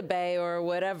Pixabay or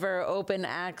whatever open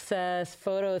access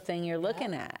photo thing you're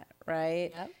looking at,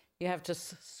 right? Yep. You have to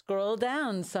scroll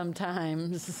down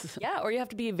sometimes. Yeah, or you have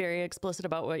to be very explicit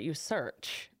about what you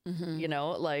search. You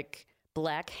know, like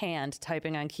black hand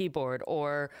typing on keyboard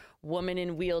or woman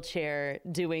in wheelchair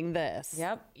doing this.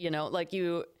 Yep. You know, like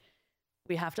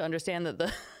we have to understand that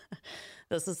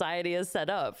the society is set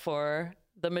up for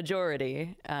the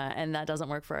majority, and that doesn't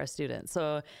work for our students.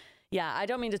 So, yeah, I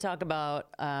don't mean to talk about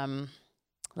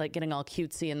like getting all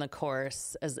cutesy in the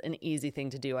course as an easy thing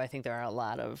to do. I think there are a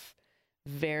lot of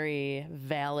very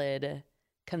valid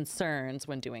concerns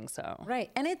when doing so. Right.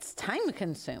 And it's time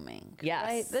consuming. Yes.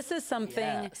 Right? This is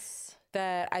something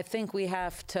that I think we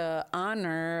have to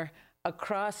honor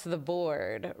across the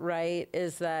board, right?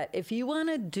 Is that if you want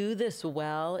to do this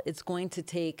well, it's going to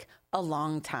take a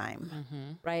long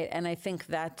time, right? And I think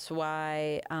that's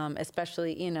why,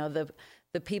 especially,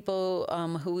 the people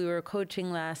who we were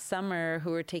coaching last summer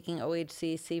who were taking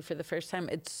OHCC for the first time,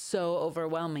 it's so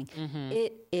overwhelming.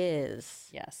 It is.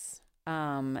 Yes.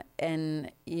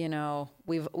 And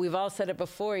we've all said it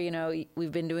before,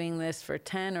 we've been doing this for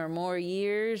 10 or more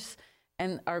years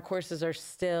and our courses are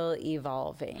still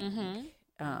evolving.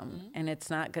 And it's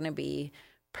not going to be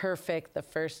perfect the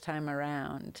first time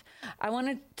around. I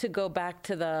wanted to go back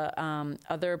to the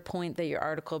other point that your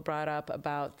article brought up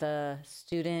about the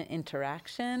student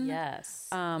interaction. Yes.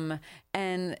 And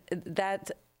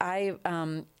that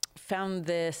found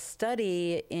this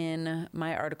study in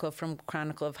my article from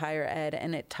Chronicle of Higher Ed,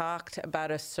 and it talked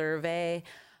about a survey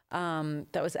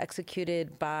that was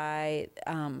executed by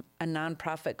a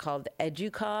nonprofit called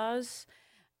EDUCAUSE,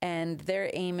 and their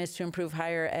aim is to improve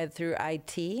higher ed through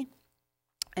IT.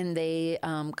 And they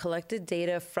collected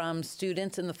data from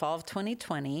students in the fall of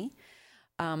 2020,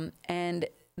 and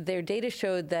their data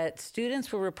showed that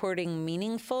students were reporting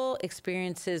meaningful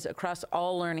experiences across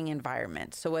all learning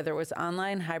environments, so whether it was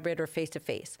online, hybrid, or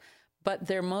face-to-face. But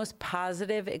their most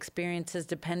positive experiences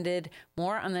depended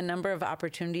more on the number of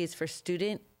opportunities for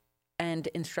student and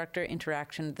instructor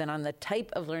interaction than on the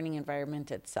type of learning environment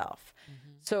itself.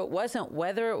 Mm-hmm. So it wasn't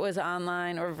whether it was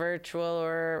online or virtual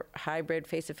or hybrid,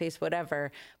 face-to-face,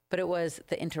 whatever, but it was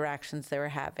the interactions they were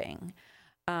having.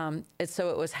 So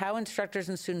it was how instructors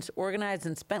and students organized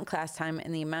and spent class time,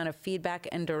 and the amount of feedback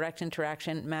and direct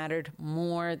interaction mattered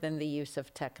more than the use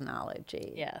of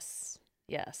technology.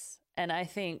 Yes. And I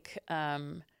think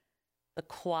the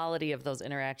quality of those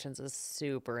interactions is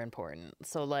super important.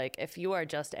 So like if you are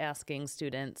just asking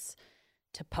students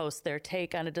to post their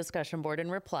take on a discussion board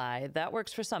and reply, that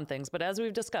works for some things. But as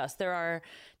we've discussed, there are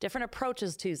different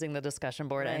approaches to using the discussion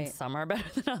board, right, and some are better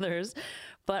than others.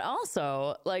 But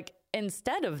also, like,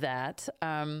 instead of that,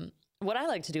 what I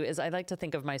like to do is I like to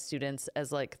think of my students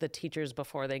as like the teachers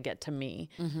before they get to me.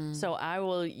 Mm-hmm. So I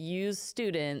will use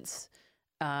students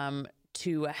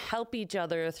to help each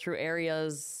other through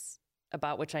areas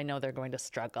about which I know they're going to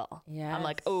struggle. Yes. I'm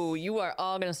like, oh, you are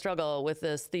all going to struggle with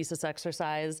this thesis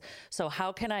exercise. So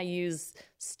how can I use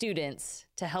students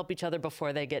to help each other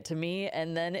before they get to me?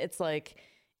 And then it's like,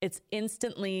 it's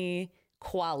instantly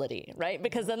quality, right?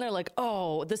 Because then they're like,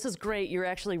 oh, this is great. You're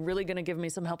actually really going to give me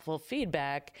some helpful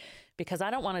feedback because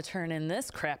I don't want to turn in this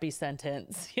crappy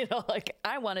sentence. You know, like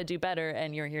I want to do better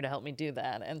and you're here to help me do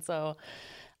that. And so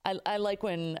I like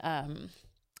when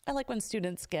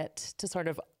students get to sort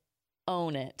of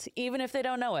own it, even if they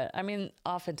don't know it. I mean,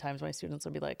 oftentimes my students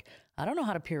will be like, I don't know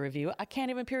how to peer review. I can't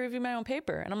even peer review my own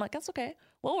paper. And I'm like, that's okay.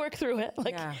 We'll work through it.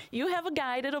 Like you have a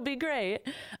guide, it'll be great.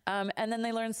 And then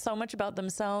they learn so much about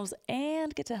themselves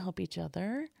and get to help each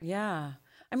other. Yeah.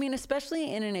 I mean,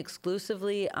 especially in an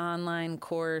exclusively online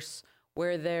course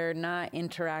where they're not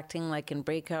interacting like in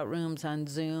breakout rooms on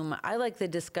Zoom. I like the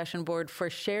discussion board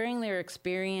for sharing their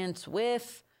experience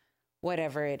with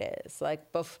whatever it is. Like,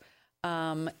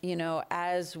 you know,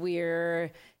 as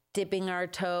we're dipping our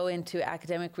toe into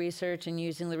academic research and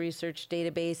using the research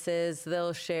databases,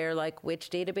 they'll share like which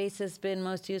database has been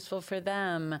most useful for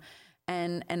them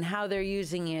and how they're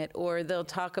using it. Or they'll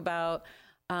talk about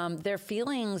their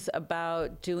feelings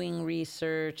about doing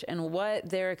research and what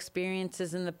their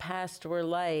experiences in the past were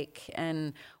like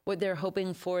and what they're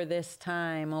hoping for this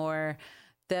time. Or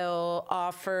they'll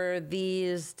offer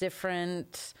these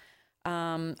different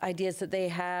ideas that they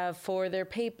have for their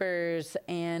papers,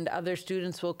 and other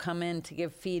students will come in to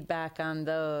give feedback on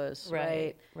those.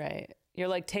 Right. You're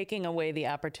like taking away the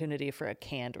opportunity for a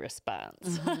canned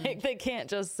response. Mm-hmm. Like they can't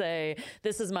just say,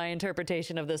 this is my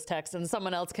interpretation of this text, and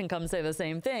someone else can come say the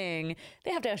same thing.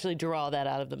 They have to actually draw that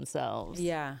out of themselves.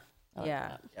 Yeah.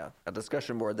 Yeah. A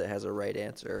discussion board that has a right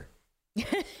answer.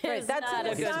 Right, that's not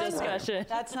a good discussion.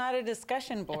 That's not a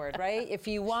discussion board, right? If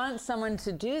you want someone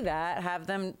to do that, have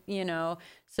them, you know,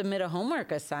 submit a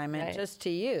homework assignment just to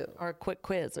you. Or a quick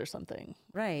quiz or something.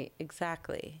 Right,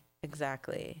 exactly.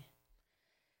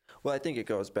 Well, I think it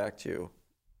goes back to,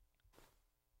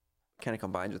 kind of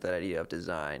combines with that idea of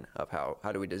design, of how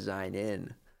do we design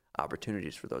in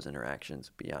opportunities for those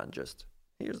interactions beyond just,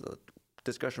 here's the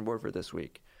discussion board for this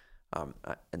week.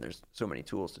 And there's so many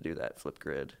tools to do that.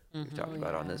 Flipgrid, we've talked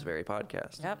about on this very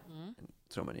podcast. Yep. And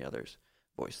so many others.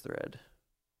 VoiceThread.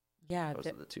 Yeah. Those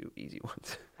are the two easy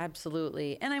ones.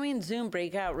 Absolutely. And I mean, Zoom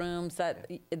breakout rooms,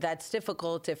 that's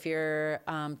difficult if you're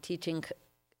teaching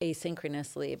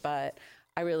asynchronously, but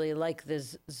I really like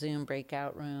this Zoom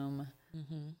breakout room.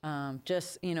 Mm-hmm.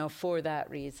 Just, you know, for that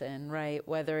reason, right?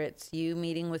 Whether it's you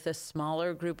meeting with a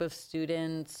smaller group of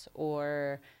students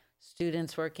or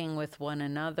students working with one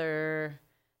another.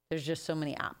 There's just so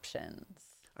many options.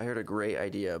 I heard a great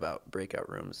idea about breakout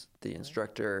rooms. The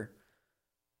instructor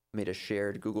made a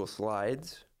shared Google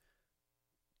Slides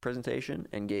presentation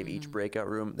and gave each breakout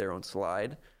room their own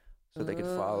slide so they could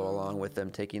follow along with them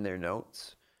taking their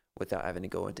notes without having to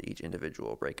go into each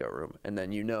individual breakout room. And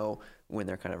then, you know, when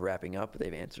they're kind of wrapping up,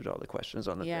 they've answered all the questions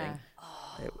on the thing.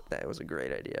 That was a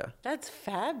great idea. That's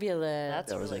fabulous.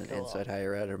 That was really like cool. Inside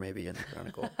Higher Ed or maybe in the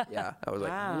Chronicle. Yeah, I was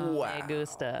like, wow. Me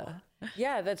gusta.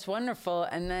 Yeah, that's wonderful.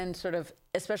 And then sort of,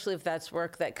 especially if that's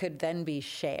work that could then be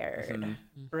shared,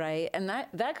 right? And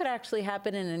that could actually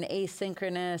happen in an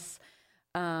asynchronous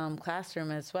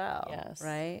classroom as well. Yes.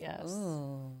 Right? Yes.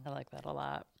 Ooh. I like that a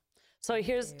lot. So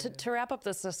here's to wrap up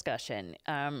this discussion.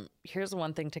 Here's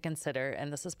one thing to consider,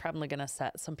 and this is probably going to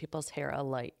set some people's hair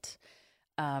alight.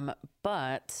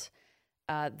 But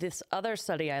this other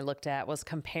study I looked at was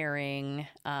comparing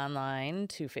online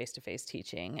to face-to-face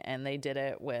teaching, and they did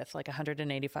it with like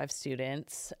 185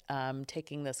 students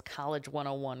taking this College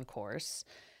 101 course.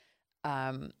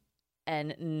 And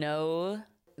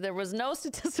there was no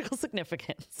statistical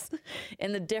significance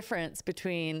in the difference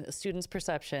between students'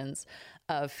 perceptions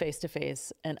of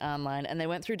face-to-face and online. And they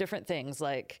went through different things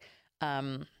like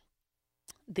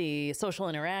the social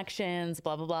interactions,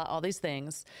 blah, blah, blah, all these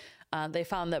things. They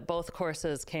found that both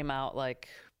courses came out like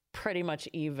pretty much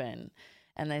even.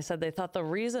 And they said they thought the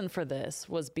reason for this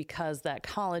was because that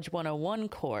College 101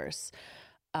 course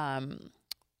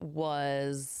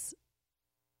was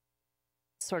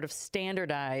sort of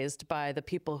standardized by the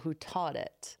people who taught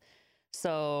it.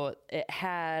 So it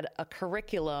had a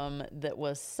curriculum that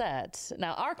was set.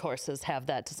 Now, our courses have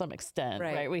that to some extent,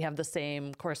 right? We have the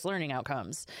same course learning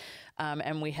outcomes.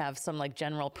 And we have some like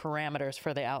general parameters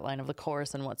for the outline of the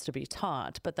course and what's to be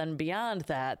taught. But then beyond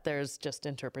that, there's just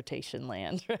interpretation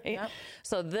land, right? Yep.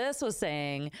 So this was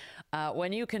saying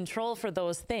when you control for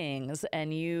those things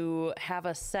and you have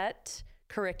a set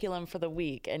curriculum for the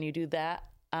week and you do that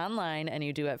online and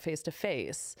you do it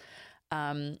face-to-face,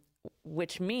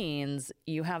 which means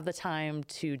you have the time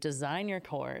to design your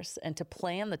course and to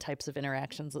plan the types of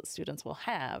interactions that students will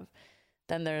have,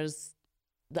 then there's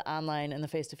the online and the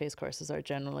face-to-face courses are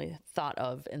generally thought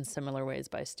of in similar ways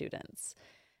by students.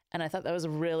 And I thought that was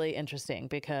really interesting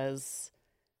because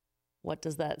what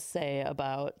does that say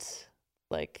about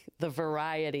like the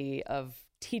variety of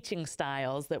teaching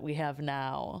styles that we have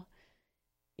now?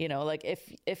 You know, like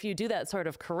if you do that sort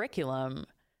of curriculum,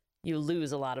 you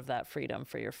lose a lot of that freedom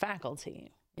for your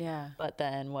faculty. Yeah. But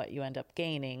then what you end up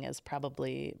gaining is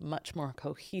probably much more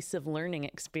cohesive learning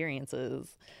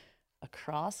experiences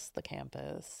across the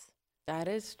campus. That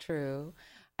is true.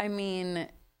 I mean,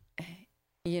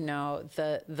 you know,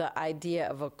 the idea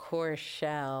of a course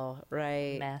shell,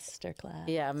 right? Masterclass.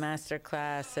 Yeah,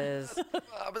 masterclass is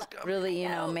really, you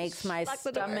know, makes my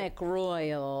stomach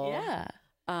royal. Yeah.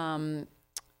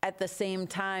 At the same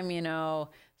time, you know,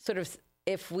 sort of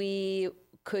if we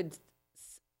could,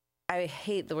 I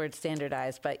hate the word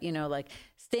standardize, but, you know, like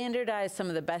standardize some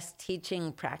of the best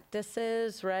teaching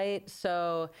practices, right?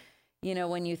 So, you know,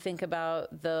 when you think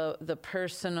about the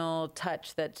personal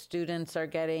touch that students are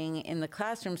getting in the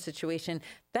classroom situation,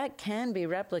 that can be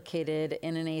replicated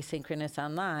in an asynchronous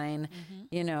online,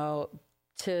 you know,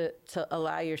 to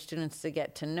allow your students to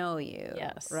get to know you,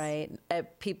 yes, right?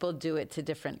 People do it to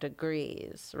different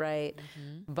degrees, right?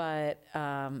 But,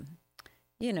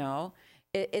 you know,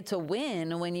 it's a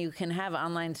win when you can have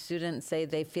online students say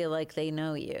they feel like they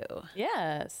know you.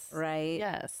 Yes. Right?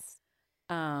 Yes.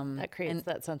 That creates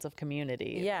that sense of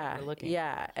community. Yeah.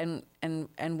 Yeah.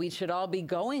 And we should all be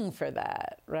going for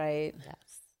that, right? Yes.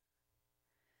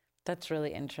 That's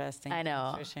really interesting. I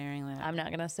know. Thanks for sharing that. I'm not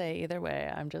going to say either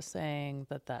way. I'm just saying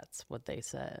that that's what they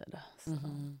said. So.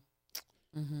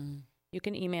 You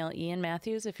can email Ian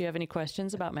Matthews if you have any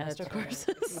questions about master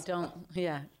courses. Tell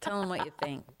them what you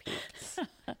think, peeps.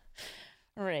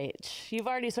 Right. You've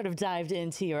already sort of dived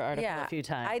into your article a few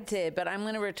times. I did, but I'm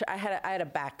going to return. I had a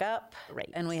backup,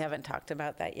 right, and we haven't talked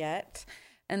about that yet.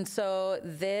 And so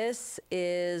this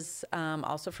is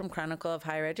also from Chronicle of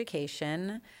Higher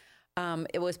Education.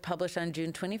 It was published on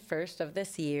June 21st of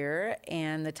this year,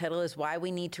 and the title is Why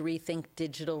We Need to Rethink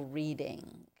Digital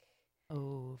Reading.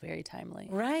 Oh, very timely.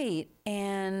 Right.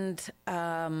 And,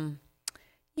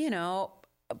 you know,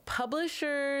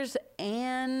 publishers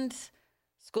and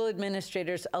school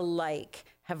administrators alike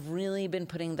have really been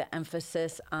putting the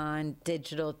emphasis on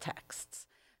digital texts.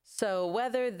 So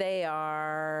whether they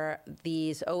are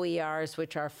these OERs,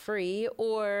 which are free,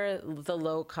 or the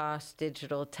low-cost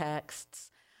digital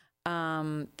texts,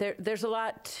 there's a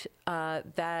lot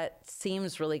that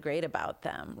seems really great about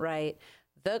them, right?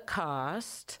 The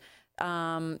cost,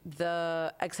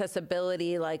 the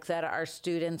accessibility, like that our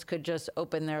students could just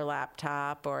open their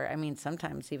laptop or, I mean,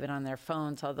 sometimes even on their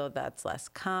phones, although that's less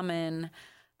common.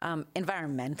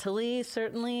 Environmentally,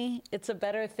 certainly, it's a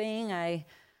better thing. I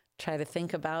try to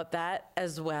think about that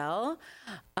as well.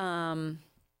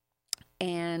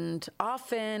 And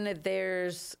often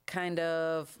there's kind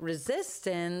of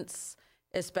resistance,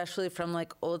 especially from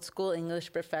like old school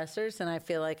English professors. And I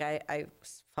feel like I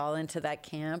fall into that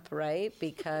camp, right?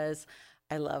 Because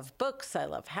I love books. I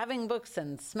love having books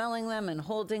and smelling them and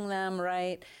holding them,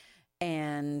 right?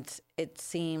 And it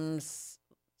seems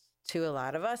to a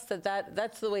lot of us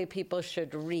that's the way people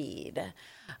should read.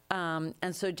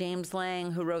 And so James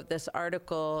Lang, who wrote this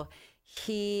article,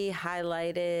 he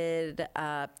highlighted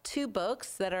 2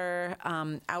 books that are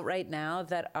out right now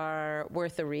that are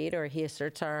worth a read, or he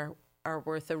asserts are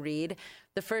worth a read.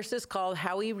 The first is called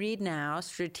How We Read Now,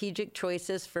 Strategic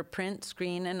Choices for Print,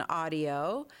 Screen, and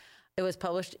Audio. It was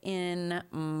published in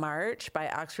March by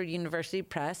Oxford University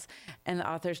Press, and the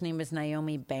author's name is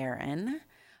Naomi Barron.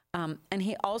 And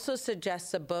he also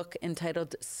suggests a book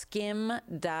entitled Skim,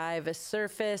 Dive,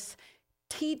 Surface,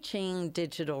 Teaching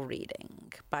Digital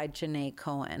Reading by Janae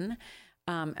Cohen.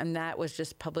 And that was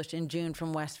just published in June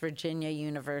from West Virginia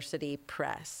University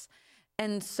Press.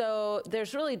 And so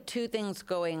there's really 2 things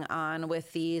going on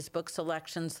with these book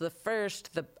selections. The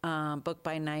first, the book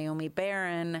by Naomi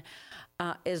Barron,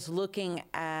 is looking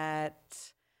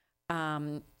at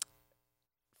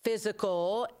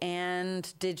physical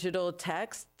and digital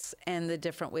texts and the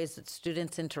different ways that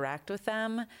students interact with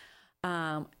them.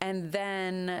 And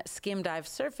then Skim, Dive,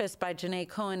 Surface by Janae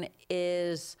Cohen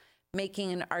is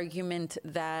making an argument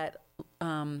that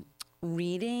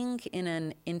reading in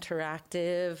an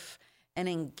interactive and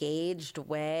engaged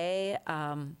way,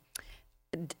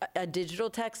 a digital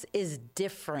text is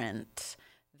different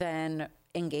than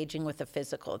engaging with a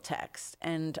physical text.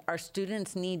 And our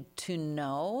students need to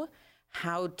know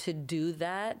how to do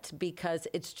that because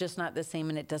it's just not the same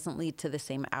and it doesn't lead to the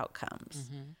same outcomes.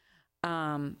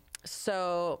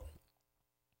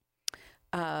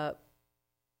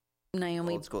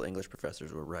 Naomi. Old school English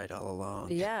professors were right all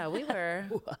along. Yeah, we were.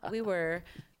 We were.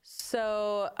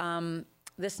 So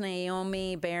this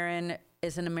Naomi Barron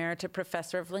is an emerita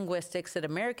professor of linguistics at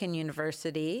American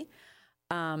University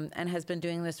and has been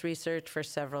doing this research for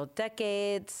several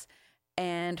decades.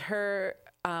 And her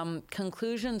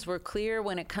conclusions were clear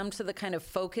when it comes to the kind of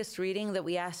focused reading that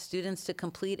we ask students to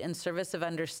complete in service of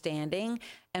understanding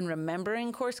and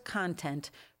remembering course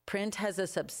content. Print has a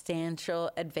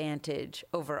substantial advantage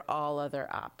over all other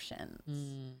options.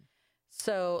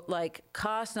 So, like,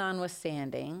 cost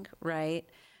notwithstanding, right,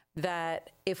 that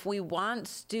if we want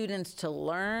students to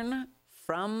learn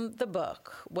from the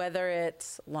book, whether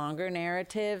it's longer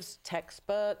narratives,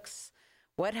 textbooks,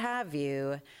 what have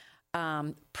you,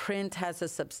 print has a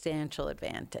substantial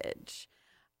advantage.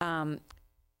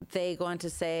 They go on to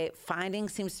say, finding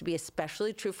seems to be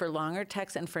especially true for longer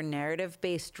text and for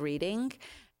narrative-based reading.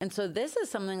 And so this is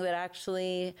something that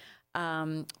actually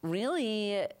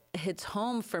really hits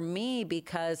home for me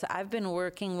because I've been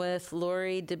working with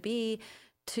Lori DeBee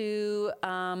to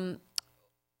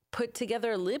put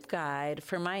together a LibGuide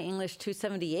for my English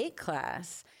 278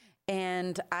 class.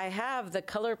 And I have The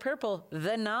Color Purple,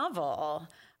 the novel,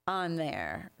 on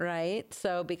there, right?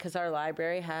 So because our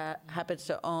library happens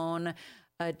to own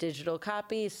a digital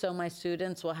copy, so my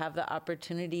students will have the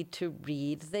opportunity to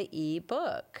read the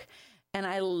e-book. And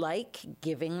I like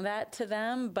giving that to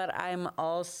them, but I'm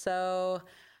also,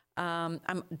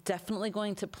 I'm definitely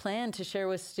going to plan to share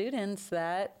with students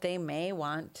that they may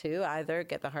want to either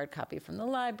get the hard copy from the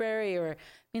library or,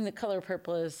 I mean, The Color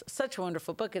Purple is such a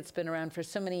wonderful book. It's been around for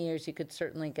so many years. You could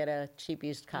certainly get a cheap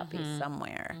used copy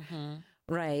somewhere.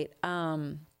 Right.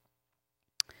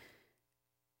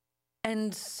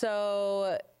 And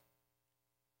so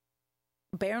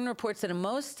Barron reports that in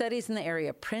most studies in the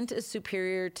area, print is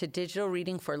superior to digital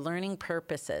reading for learning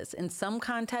purposes. In some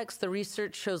contexts, the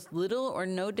research shows little or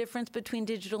no difference between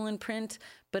digital and print,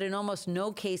 but in almost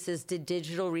no cases did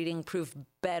digital reading prove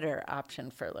better option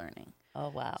for learning. Oh,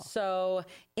 wow. So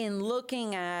in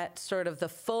looking at sort of the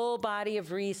full body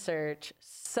of research,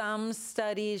 some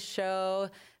studies show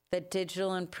that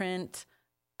digital and print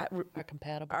Are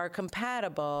compatible. are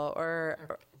compatible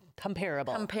or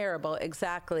Comparable. comparable,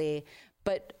 exactly.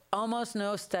 But almost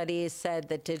no studies said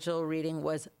that digital reading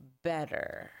was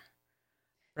better,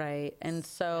 right? And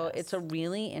so it's a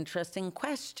really interesting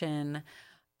question.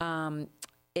 When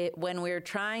we're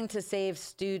trying to save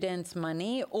students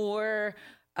money or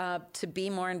to be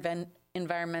more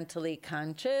environmentally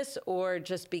conscious, or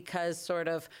just because sort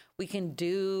of we can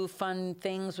do fun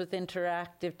things with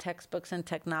interactive textbooks and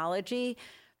technology,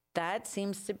 that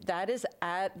is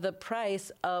at the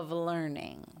price of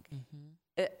learning.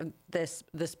 This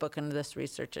book and this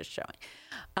research is showing.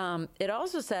 It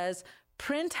also says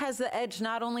print has the edge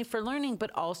not only for learning, but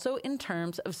also in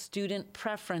terms of student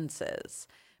preferences.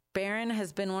 Barron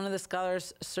has been one of the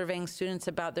scholars surveying students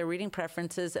about their reading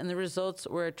preferences, and the results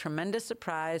were a tremendous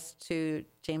surprise to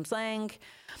James Lang.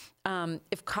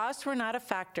 If cost were not a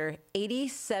factor,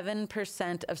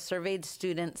 87% of surveyed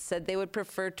students said they would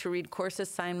prefer to read course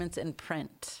assignments in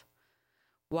print,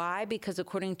 Why? Because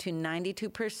according to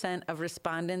 92% of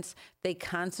respondents, they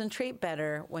concentrate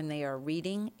better when they are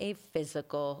reading a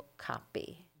physical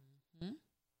copy. Mm-hmm.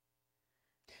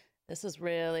 This is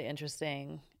really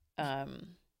interesting.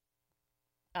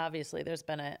 Obviously, there's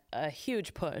been a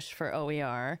huge push for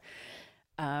OER,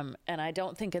 and I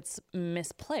don't think it's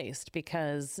misplaced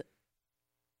because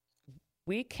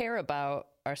we care about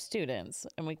our students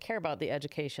and we care about the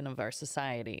education of our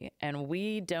society, and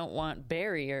we don't want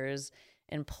barriers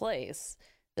in place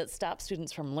that stop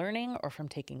students from learning or from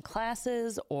taking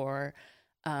classes or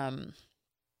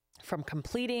from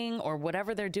completing or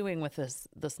whatever they're doing with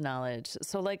this knowledge.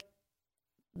 So like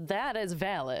that is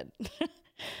valid.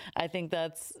 I think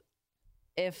that's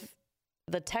if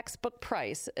the textbook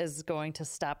price is going to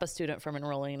stop a student from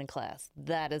enrolling in a class,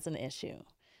 that is an issue.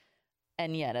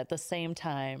 And yet at the same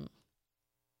time,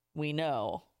 we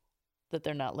know that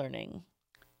they're not learning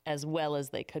as well as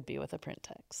they could be with a print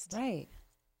text. Right.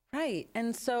 Right.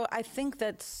 And so I think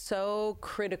that's so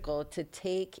critical to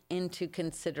take into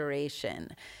consideration.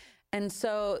 And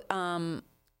so,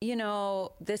 you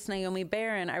know, this Naomi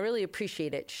Barron, I really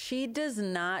appreciate it. She does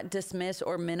not dismiss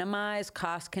or minimize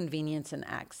cost, convenience, and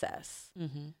access.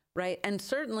 Mm-hmm. Right. And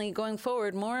certainly going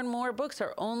forward, more and more books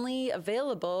are only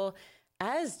available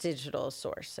as digital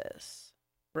sources.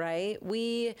 Right.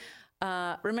 We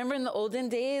remember in the olden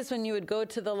days when you would go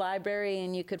to the library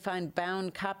and you could find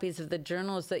bound copies of the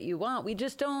journals that you want. We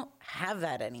just don't have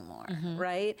that anymore,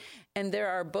 right? And there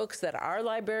are books that our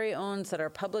library owns, that our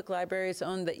public libraries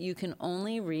own, that you can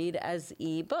only read as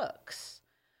e-books,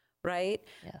 right?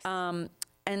 Yes.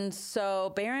 And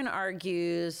so Barron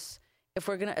argues if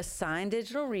we're going to assign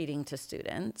digital reading to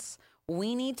students,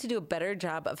 we need to do a better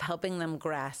job of helping them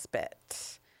grasp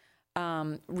it.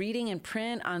 Reading in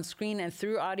print, on screen, and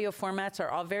through audio formats are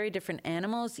all very different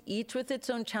animals, each with its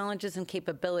own challenges and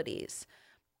capabilities.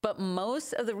 But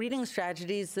most of the reading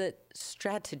strategies that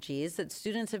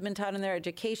students have been taught in their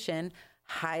education,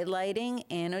 highlighting,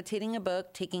 annotating a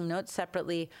book, taking notes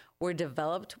separately, were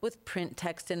developed with print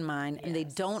text in mind, and they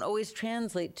don't always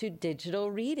translate to digital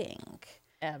reading.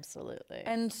 Absolutely.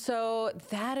 And so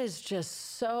that is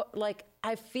just so, like,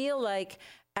 I feel like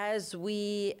as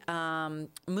we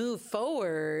move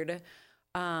forward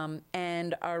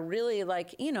and are really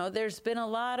like, you know, there's been a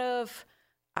lot of,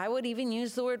 I would even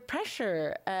use the word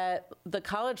pressure at the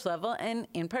college level and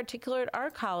in particular at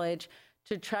our college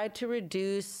to try to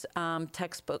reduce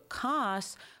textbook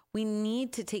costs. We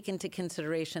need to take into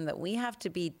consideration that we have to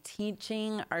be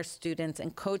teaching our students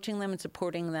and coaching them and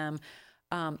supporting them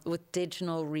with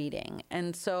digital reading.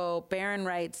 And so Barron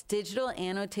writes, digital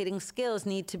annotating skills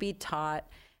need to be taught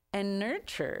and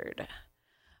nurtured.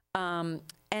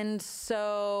 And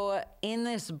so in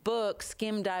this book,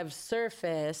 Skim Dive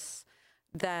Surface,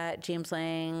 that James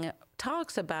Lang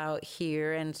talks about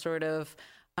here and sort of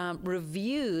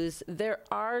reviews, there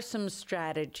are some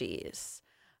strategies.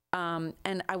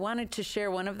 And I wanted to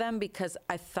share one of them because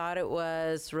I thought it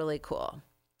was really cool.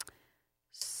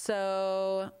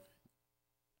 So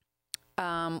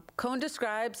Cohn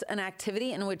describes an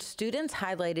activity in which students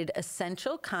highlighted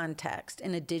essential context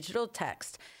in a digital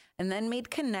text and then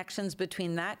made connections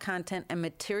between that content and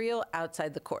material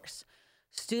outside the course.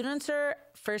 Students are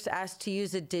first asked to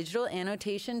use a digital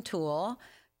annotation tool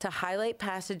to highlight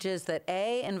passages that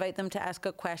A, invite them to ask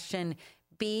a question,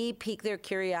 B, pique their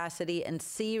curiosity, and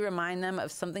C, remind them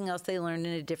of something else they learned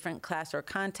in a different class or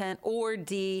content, or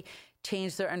D,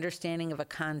 change their understanding of a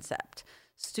concept.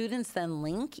 Students then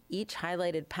link each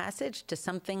highlighted passage to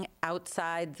something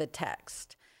outside the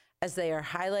text. As they are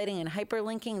highlighting and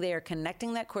hyperlinking, they are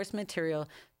connecting that course material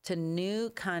to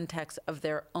new contexts of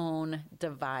their own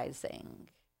devising.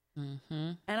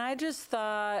 Mm-hmm. And I just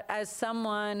thought, as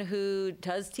someone who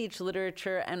does teach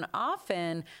literature and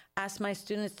often ask my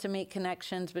students to make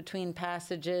connections between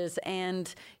passages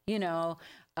and, you know,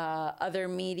 other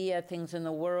media, things in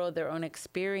the world, their own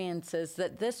experiences,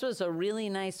 that this was a really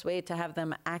nice way to have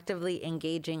them actively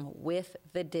engaging with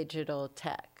the digital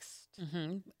text.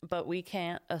 Mm-hmm. But we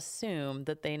can't assume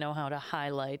that they know how to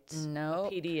highlight a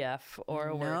PDF or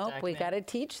a Word document. Nope, we got to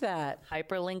teach that.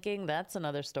 Hyperlinking, that's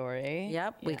another story.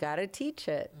 Yep, we got to teach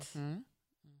it. Mm-hmm. Mm-hmm.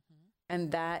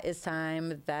 And that is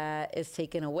time that is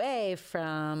taken away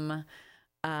from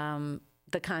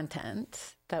the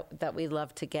content that we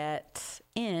love to get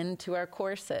into our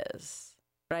courses,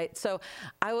 right? So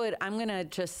I'm going to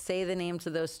just say the names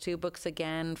of those two books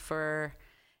again for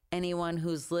anyone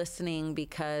who's listening,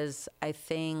 because I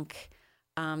think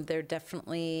they're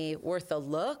definitely worth a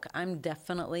look. I'm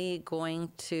definitely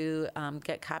going to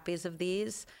get copies of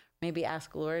these maybe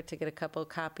ask Laura to get a couple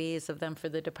copies of them for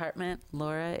the department.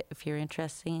 Laura, if you're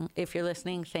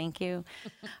listening, thank you.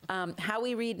 How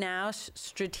We Read Now,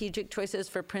 Strategic Choices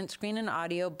for Print, Screen, and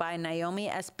Audio by Naomi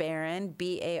S. Barron,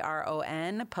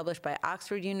 Baron, published by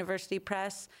Oxford University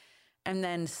Press. And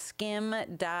then Skim,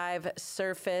 Dive,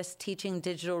 Surface, Teaching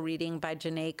Digital Reading by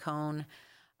Janae Cohn,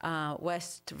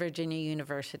 West Virginia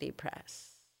University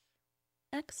Press.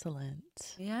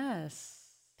 Excellent. Yes.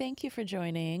 Thank you for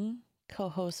joining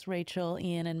co-hosts Rachel,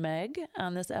 Ian, and Meg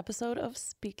on this episode of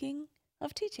Speaking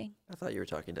of Teaching. I thought you were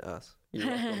talking to us. You're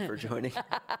welcome for joining.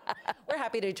 We're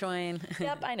happy to join.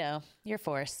 Yep, I know. You're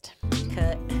forced.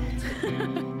 Cut.